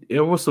me,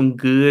 there was some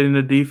good in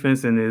the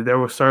defense, and there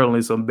was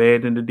certainly some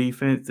bad in the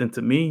defense. And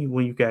to me,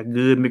 when you got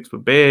good mixed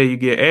with bad, you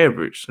get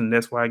average, and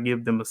that's why I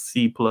give them a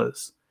C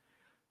plus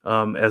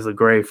as a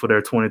grade for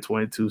their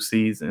 2022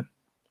 season.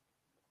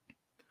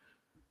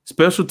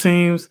 Special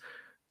teams,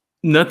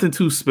 nothing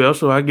too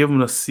special. I give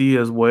them a C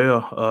as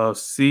well.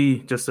 C,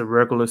 just a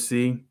regular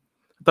C.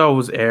 I thought it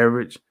was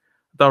average.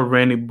 I thought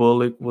Randy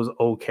Bullock was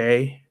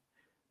okay,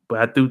 but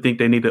I do think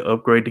they need to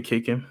upgrade the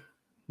kicking,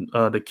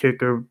 the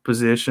kicker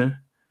position.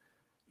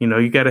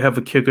 You got to have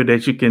a kicker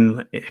that you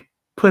can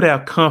put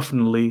out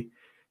confidently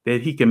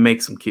that he can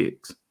make some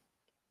kicks.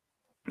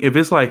 If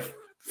it's like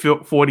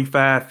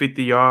 45,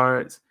 50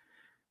 yards,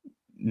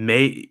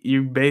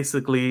 you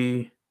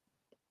basically,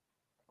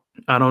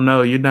 I don't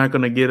know, you're not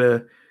going to get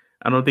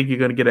I don't think you're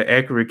going to get an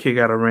accurate kick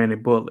out of Randy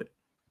Bullock.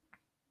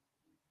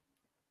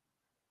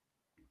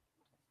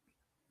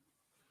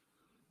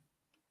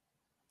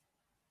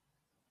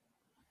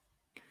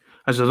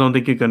 I just don't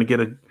think you're going to get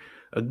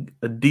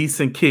a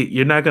decent kick.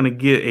 You're not going to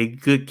get a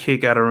good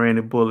kick out of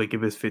Randy Bullock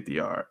if it's 50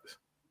 yards.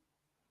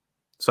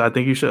 So I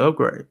think you should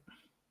upgrade.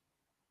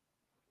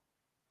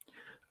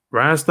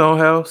 Ryan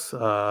Stonehouse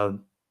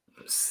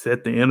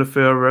set the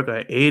NFL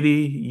record, an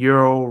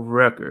 80-year-old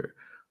record,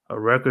 a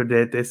record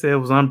that they said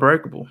was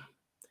unbreakable.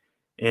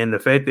 And the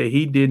fact that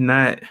he did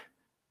not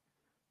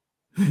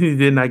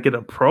get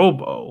a Pro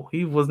Bowl,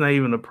 he was not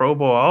even a Pro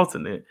Bowl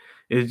alternate,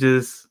 is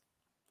just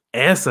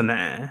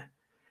asinine.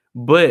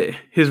 But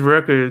his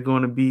record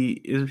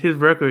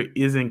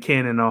is in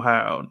Canton,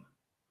 Ohio.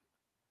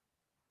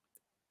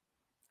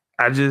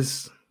 I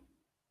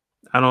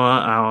don't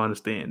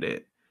understand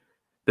that.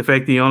 The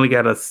fact that he only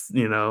got a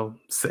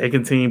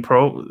second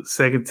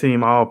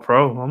team All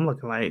Pro, I'm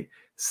looking like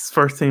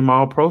first team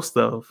All Pro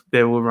stuff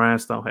there with Ryan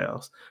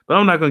Stonehouse. But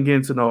I'm not gonna get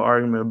into no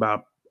argument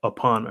about a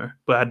punter.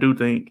 But I do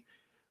think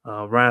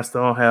Ryan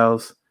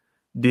Stonehouse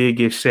did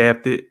get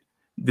shafted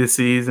this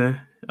season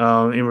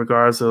in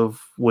regards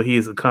of what he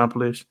has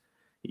accomplished.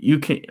 You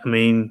can, I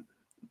mean,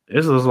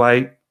 this was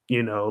like,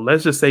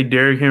 let's just say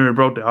Derrick Henry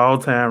broke the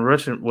all-time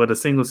rushing with a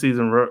single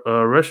season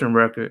rushing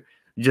record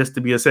just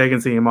to be a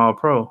second team All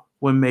Pro.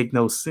 Wouldn't make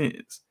no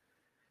sense.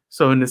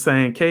 So in the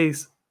same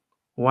case,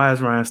 why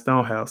is Ryan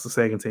Stonehouse the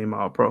second team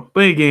All Pro?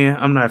 But again,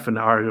 I'm not going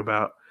to argue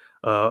about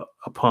a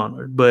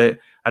punter, but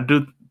I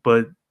do.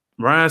 But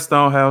Ryan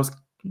Stonehouse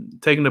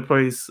taking the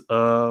place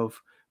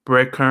of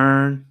Brett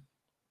Kern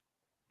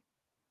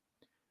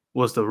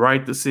was the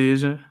right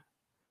decision.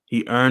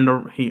 He earned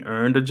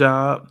the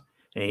job,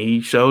 and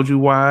he showed you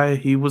why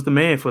he was the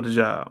man for the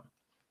job.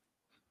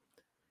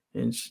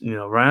 And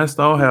Ryan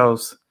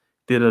Stonehouse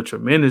did a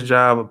tremendous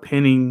job of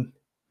pinning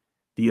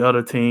the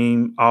other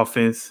team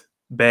offense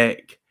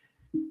back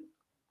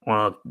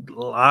on a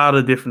lot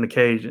of different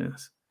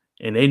occasions,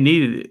 and they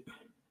needed it.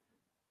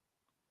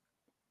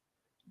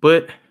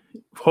 But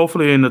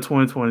hopefully in the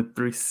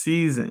 2023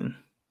 season,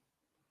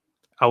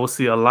 I will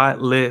see a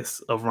lot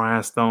less of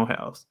Ryan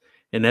Stonehouse.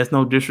 And that's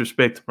no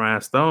disrespect to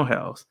Ryan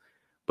Stonehouse,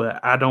 but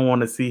I don't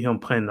want to see him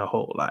playing a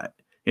whole lot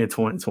in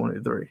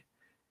 2023.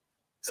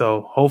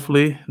 So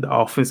hopefully the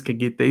offense can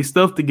get their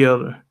stuff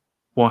together.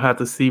 Won't have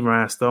to see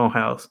Ryan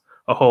Stonehouse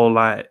a whole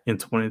lot in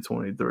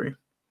 2023.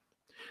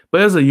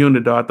 But as a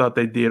unit, though, I thought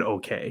they did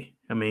okay.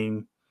 I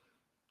mean,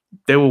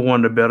 they were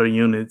one of the better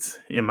units,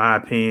 in my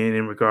opinion,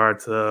 in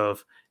regards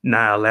of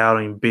not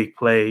allowing big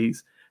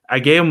plays. I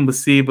gave them a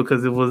C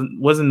because it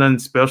wasn't nothing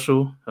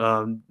special.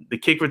 The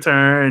kick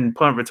return and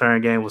punt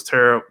return game was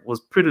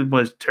pretty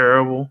much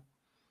terrible.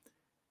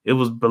 It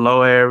was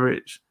below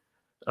average.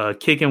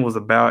 Kicking was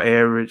about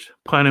average.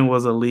 Punting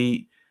was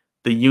elite.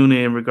 The unit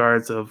in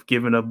regards of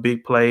giving up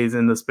big plays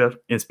in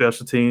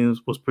special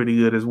teams was pretty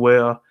good as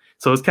well.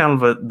 So it's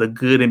kind of the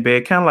good and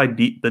bad, kind of like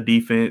the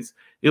defense.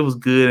 It was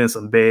good and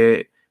some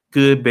bad.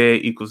 Good,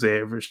 bad equals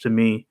average to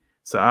me.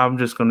 So I'm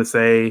just going to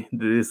say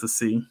that it's a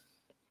C.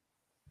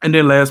 And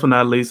then last but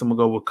not least, I'm going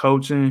to go with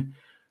coaching.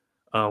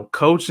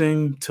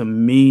 Coaching to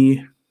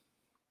me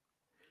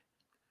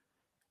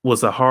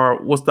was the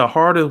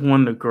hardest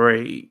one to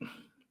grade.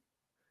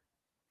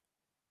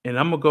 And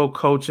I'm gonna go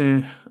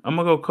coaching. I'm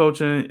gonna go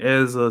coaching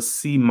as a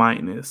C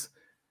minus.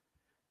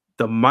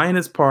 The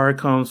minus part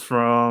comes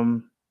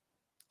from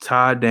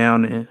Todd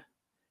Downing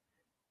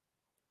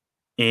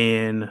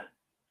and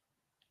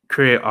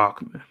Craig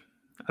Ackman.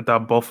 I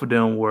thought both of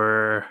them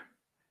were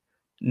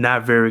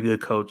not very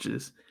good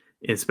coaches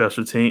in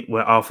special team,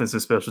 with offense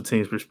and special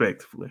teams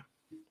respectively.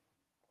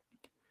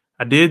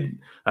 I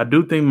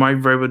do think Mike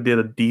Vrabel did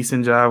a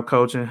decent job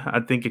coaching.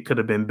 I think it could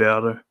have been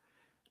better.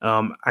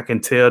 I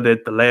can tell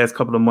that the last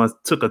couple of months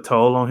took a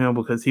toll on him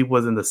because he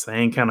wasn't the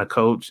same kind of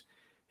coach.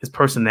 His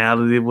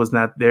personality was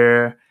not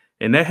there.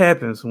 And that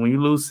happens when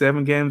you lose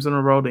 7 games in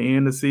a row to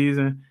end the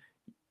season.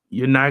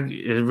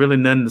 It's really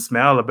nothing to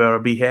smile about or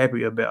be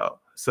happy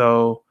about.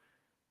 So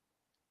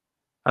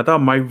I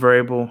thought Mike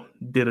Vrabel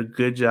did a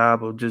good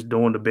job of just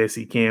doing the best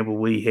he can with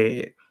what he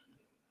had.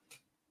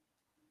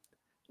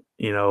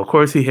 Of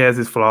course he has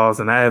his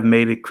flaws, and I have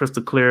made it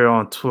crystal clear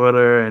on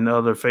Twitter and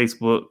other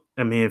Facebook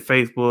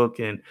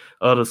and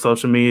other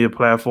social media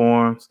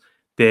platforms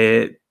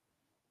that,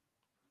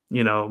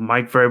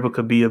 Mike Vrabel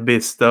could be a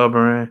bit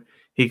stubborn.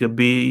 He could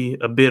be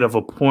a bit of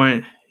a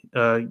person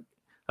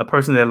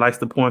that likes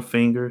to point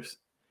fingers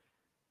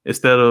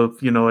instead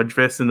of,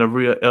 addressing the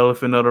real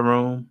elephant of the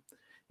room.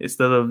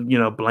 Instead of,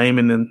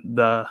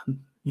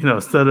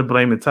 instead of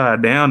blaming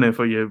Todd Downing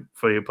for your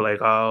play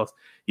calls,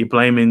 you're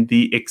blaming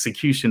the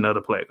execution of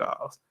the play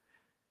calls.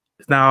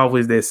 It's not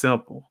always that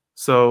simple.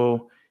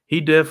 So he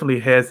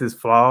definitely has his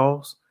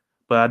flaws,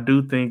 but I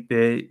do think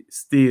that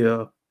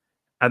still,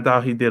 I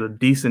thought he did a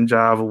decent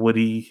job of what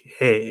he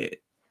had.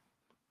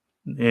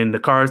 And the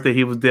cards that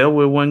he was dealt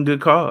with weren't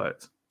good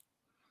cards.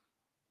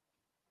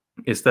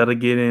 Instead of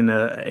getting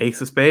an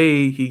ace of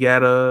spade, he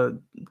got a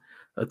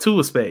two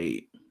of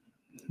spade.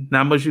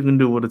 Not much you can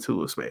do with a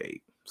two of spade.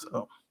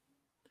 So,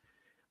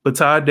 but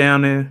Todd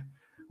Downing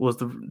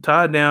was,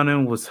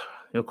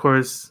 of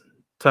course,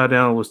 Todd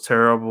Downing was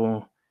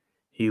terrible.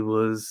 He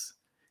was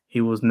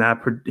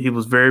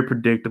very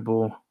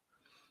predictable.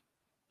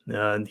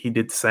 He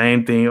did the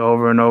same thing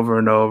over and over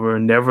and over.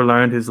 Never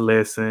learned his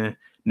lesson.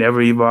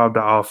 Never evolved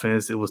the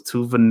offense. It was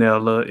too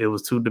vanilla. It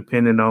was too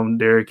dependent on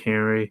Derrick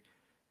Henry.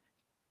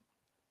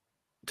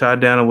 Todd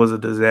Downing was a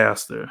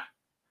disaster.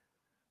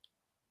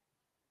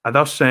 I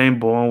thought Shane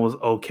Bourne was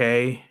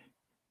okay.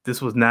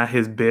 This was not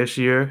his best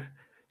year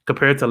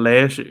compared to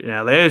last year.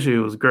 Now, last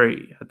year was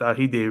great. I thought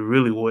he did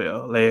really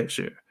well last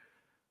year.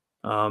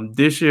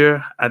 This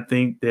year, I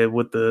think that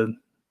with the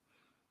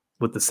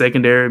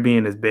secondary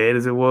being as bad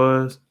as it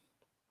was,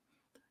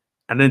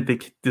 I didn't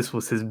think this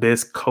was his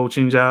best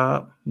coaching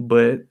job,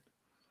 but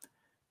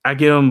I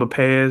give him a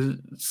pass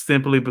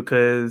simply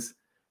because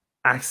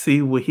I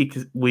see what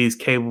he's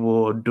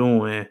capable of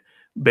doing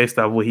based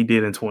off what he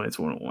did in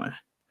 2021.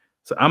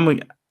 So I'm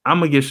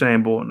gonna give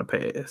Shane Bowen a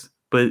pass,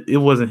 but it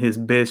wasn't his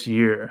best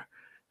year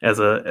as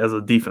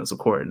a defensive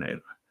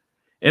coordinator.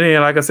 And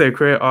then, like I said,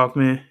 Craig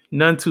Offman,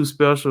 none too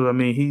special. I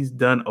mean, he's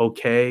done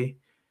okay.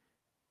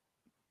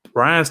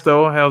 Ryan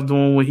Stonehouse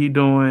doing what he's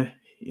doing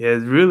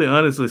has really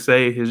honestly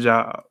saved his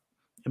job,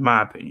 in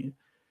my opinion.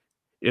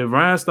 If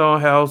Ryan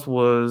Stonehouse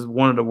was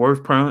one of the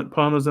worst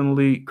punters in the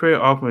league, Craig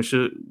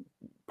Offman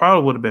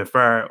probably would have been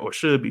fired or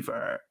should be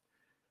fired.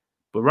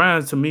 But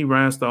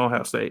Ryan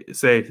Stonehouse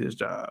saved his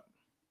job.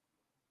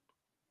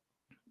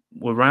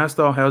 What Ryan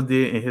Stonehouse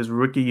did in his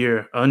rookie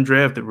year,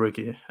 undrafted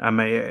rookie, I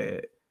may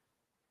add,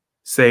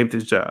 saved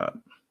his job.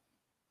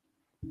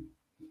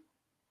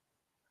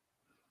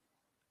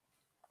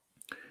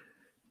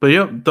 But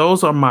yep,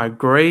 those are my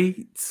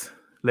grades.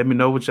 Let me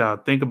know what y'all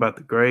think about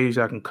the grades.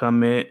 Y'all can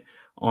comment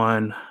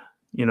on,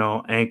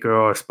 Anchor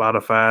or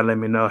Spotify. Let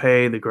me know,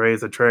 hey, the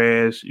grades are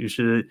trash. You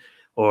should,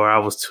 or I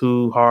was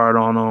too hard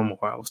on them,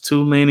 or I was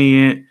too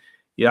lenient.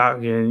 Y'all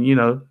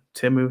can,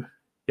 tell me.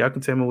 Y'all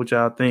can tell me what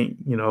y'all think.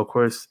 Of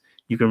course,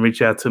 you can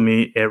reach out to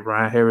me at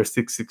Ryan Harris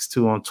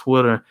 662 on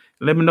Twitter. And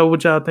let me know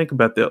what y'all think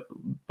about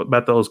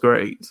those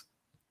grades,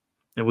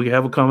 and we can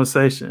have a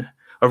conversation,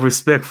 a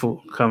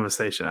respectful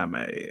conversation, I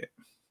may add.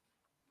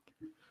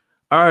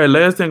 All right,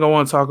 last thing I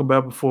want to talk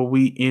about before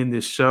we end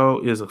this show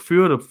is a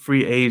few of the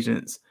free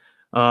agents.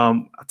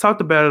 I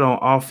talked about it on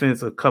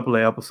offense a couple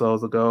of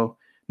episodes ago.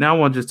 Now I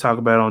want to just talk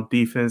about it on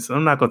defense.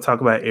 I'm not going to talk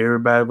about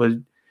everybody, but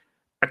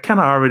I kind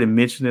of already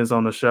mentioned this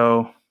on the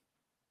show.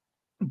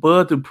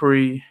 Bud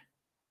Dupree,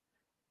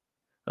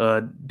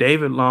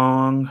 David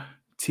Long,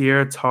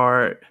 Tierra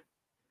Tart.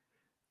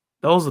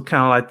 Those are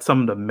kind of like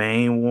some of the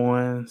main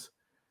ones.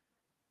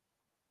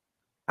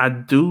 I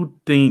do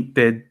think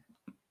that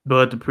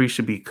Bud Dupree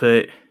should be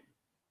cut.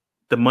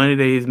 The money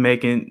that he's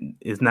making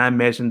is not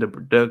matching the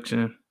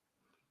production.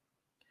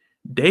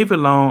 David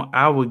Long,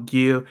 I would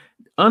give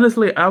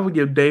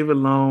David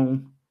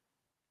Long,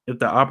 if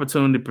the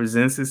opportunity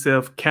presents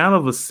itself, kind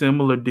of a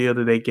similar deal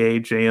that they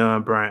gave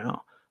Jayon Brown,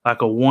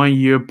 like a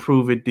 1-year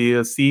prove it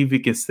deal, see if he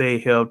can stay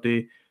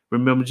healthy.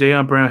 Remember,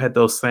 Jayon Brown had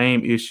those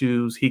same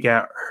issues. He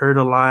got hurt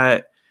a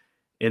lot,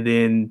 and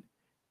then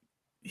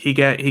he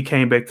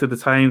came back to the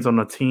Titans on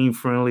a team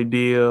friendly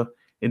deal,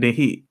 and then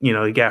he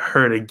got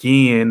hurt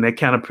again. That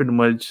kind of pretty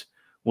much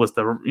was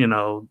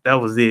that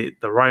was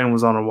it. The writing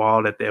was on the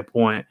wall at that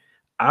point.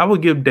 I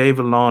would give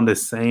David Long the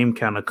same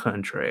kind of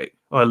contract,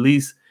 or at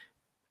least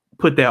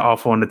put that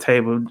offer on the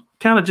table.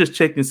 Kind of just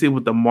check and see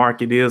what the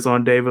market is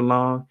on David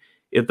Long.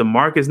 If the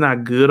market's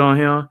not good on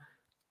him,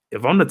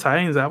 if I'm the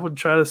Titans, I would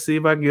try to see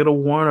if I can get a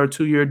 1 or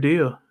 2 year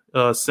deal,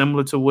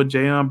 similar to what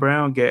Jayon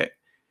Brown got.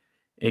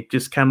 It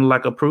just kind of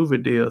like a prove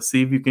it deal.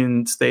 See if you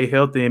can stay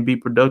healthy and be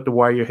productive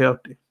while you're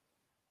healthy.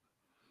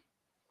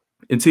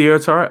 And Tierra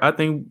Tart, I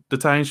think the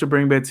Titans should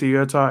bring back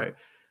Tierra Tart.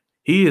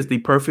 He is the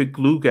perfect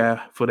glue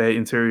guy for that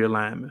interior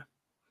lineman.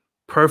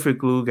 Perfect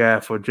glue guy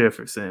for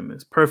Jeffrey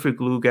Simmons. Perfect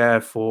glue guy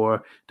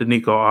for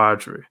Danico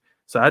Audrey.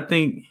 So I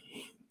think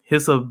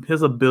his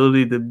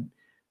ability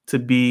to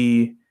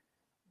be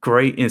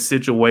great in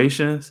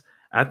situations,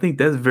 I think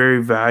that's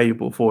very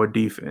valuable for a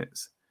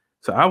defense.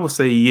 So I would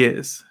say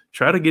yes.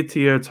 Try to get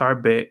Tierra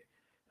Tart back.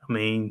 I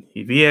mean,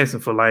 if he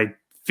asking for like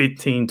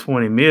 15,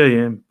 20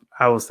 million,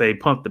 I would say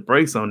pump the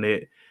brakes on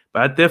that.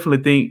 But I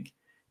definitely think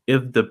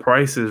if the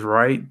price is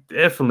right,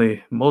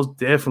 most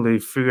definitely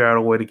figure out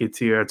a way to get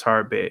Tierra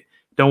Tart back.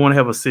 Don't want to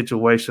have a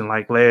situation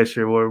like last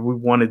year where we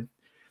wanted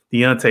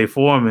Deontay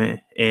Foreman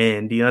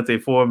and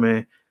Deontay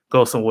Foreman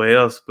go somewhere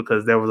else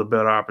because there was a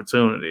better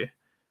opportunity.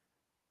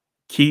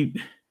 Keep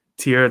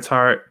Tierra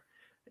Tart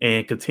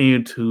and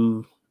continue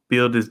to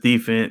build this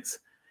defense.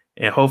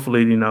 And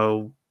hopefully,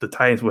 the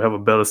Titans will have a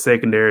better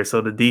secondary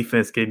so the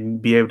defense can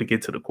be able to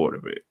get to the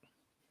quarterback.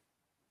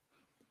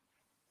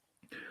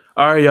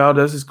 All right, y'all,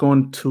 that's just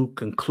going to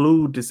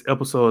conclude this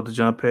episode of the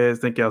Jump Pass.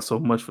 Thank y'all so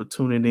much for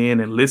tuning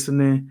in and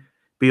listening.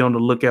 Be on the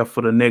lookout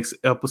for the next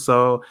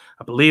episode.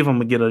 I believe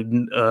I'm going to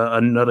get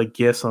another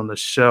guest on the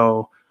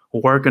show,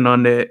 working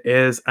on that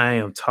as I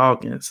am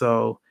talking.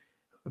 So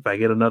if I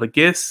get another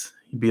guest,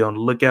 be on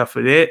the lookout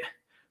for that.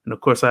 And of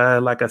course,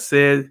 like I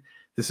said,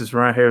 this is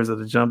Ryan Harris of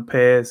the Jump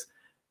Pass.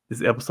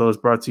 This episode is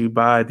brought to you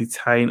by the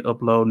Titan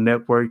Upload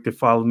Network. You can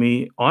follow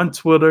me on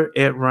Twitter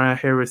at Ryan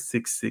Harris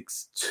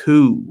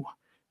 662.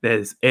 That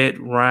is at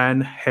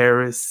Ryan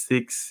Harris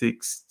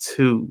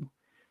 662.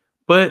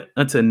 But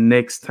until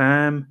next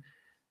time,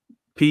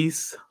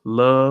 peace,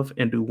 love,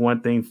 and do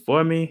one thing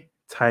for me.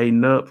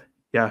 Tighten up.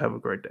 Y'all have a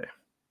great day.